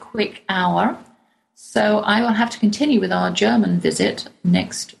 very quick hour. So I will have to continue with our German visit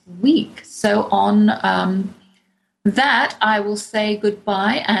next week. So on that, I will say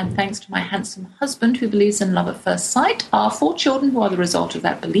goodbye, and thanks to my handsome husband who believes in love at first sight, our 4 children who are the result of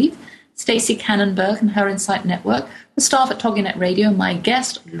that belief, Stacey Cannonberg and her Insight Network, the staff at TogiNet Radio, my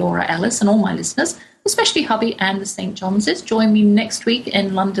guest, Laura Ellis, and all my listeners, especially hubby and the St. Johnses. Join me next week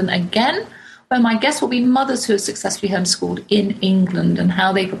in London again, where my guests will be mothers who have successfully homeschooled in England and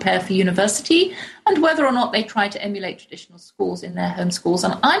how they prepare for university and whether or not they try to emulate traditional schools in their home schools.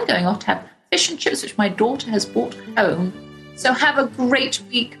 And I'm going off to have fish and chips, which my daughter has brought home. So have a great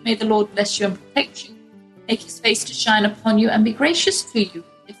week. May the Lord bless you and protect you, make his face to shine upon you, and be gracious to you,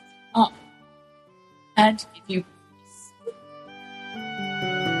 lift you up, and give you peace.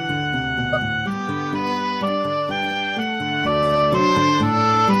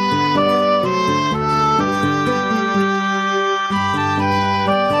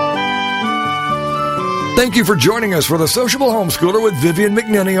 Thank you for joining us for The Sociable Homeschooler with Vivian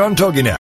McNinney on TogiNet.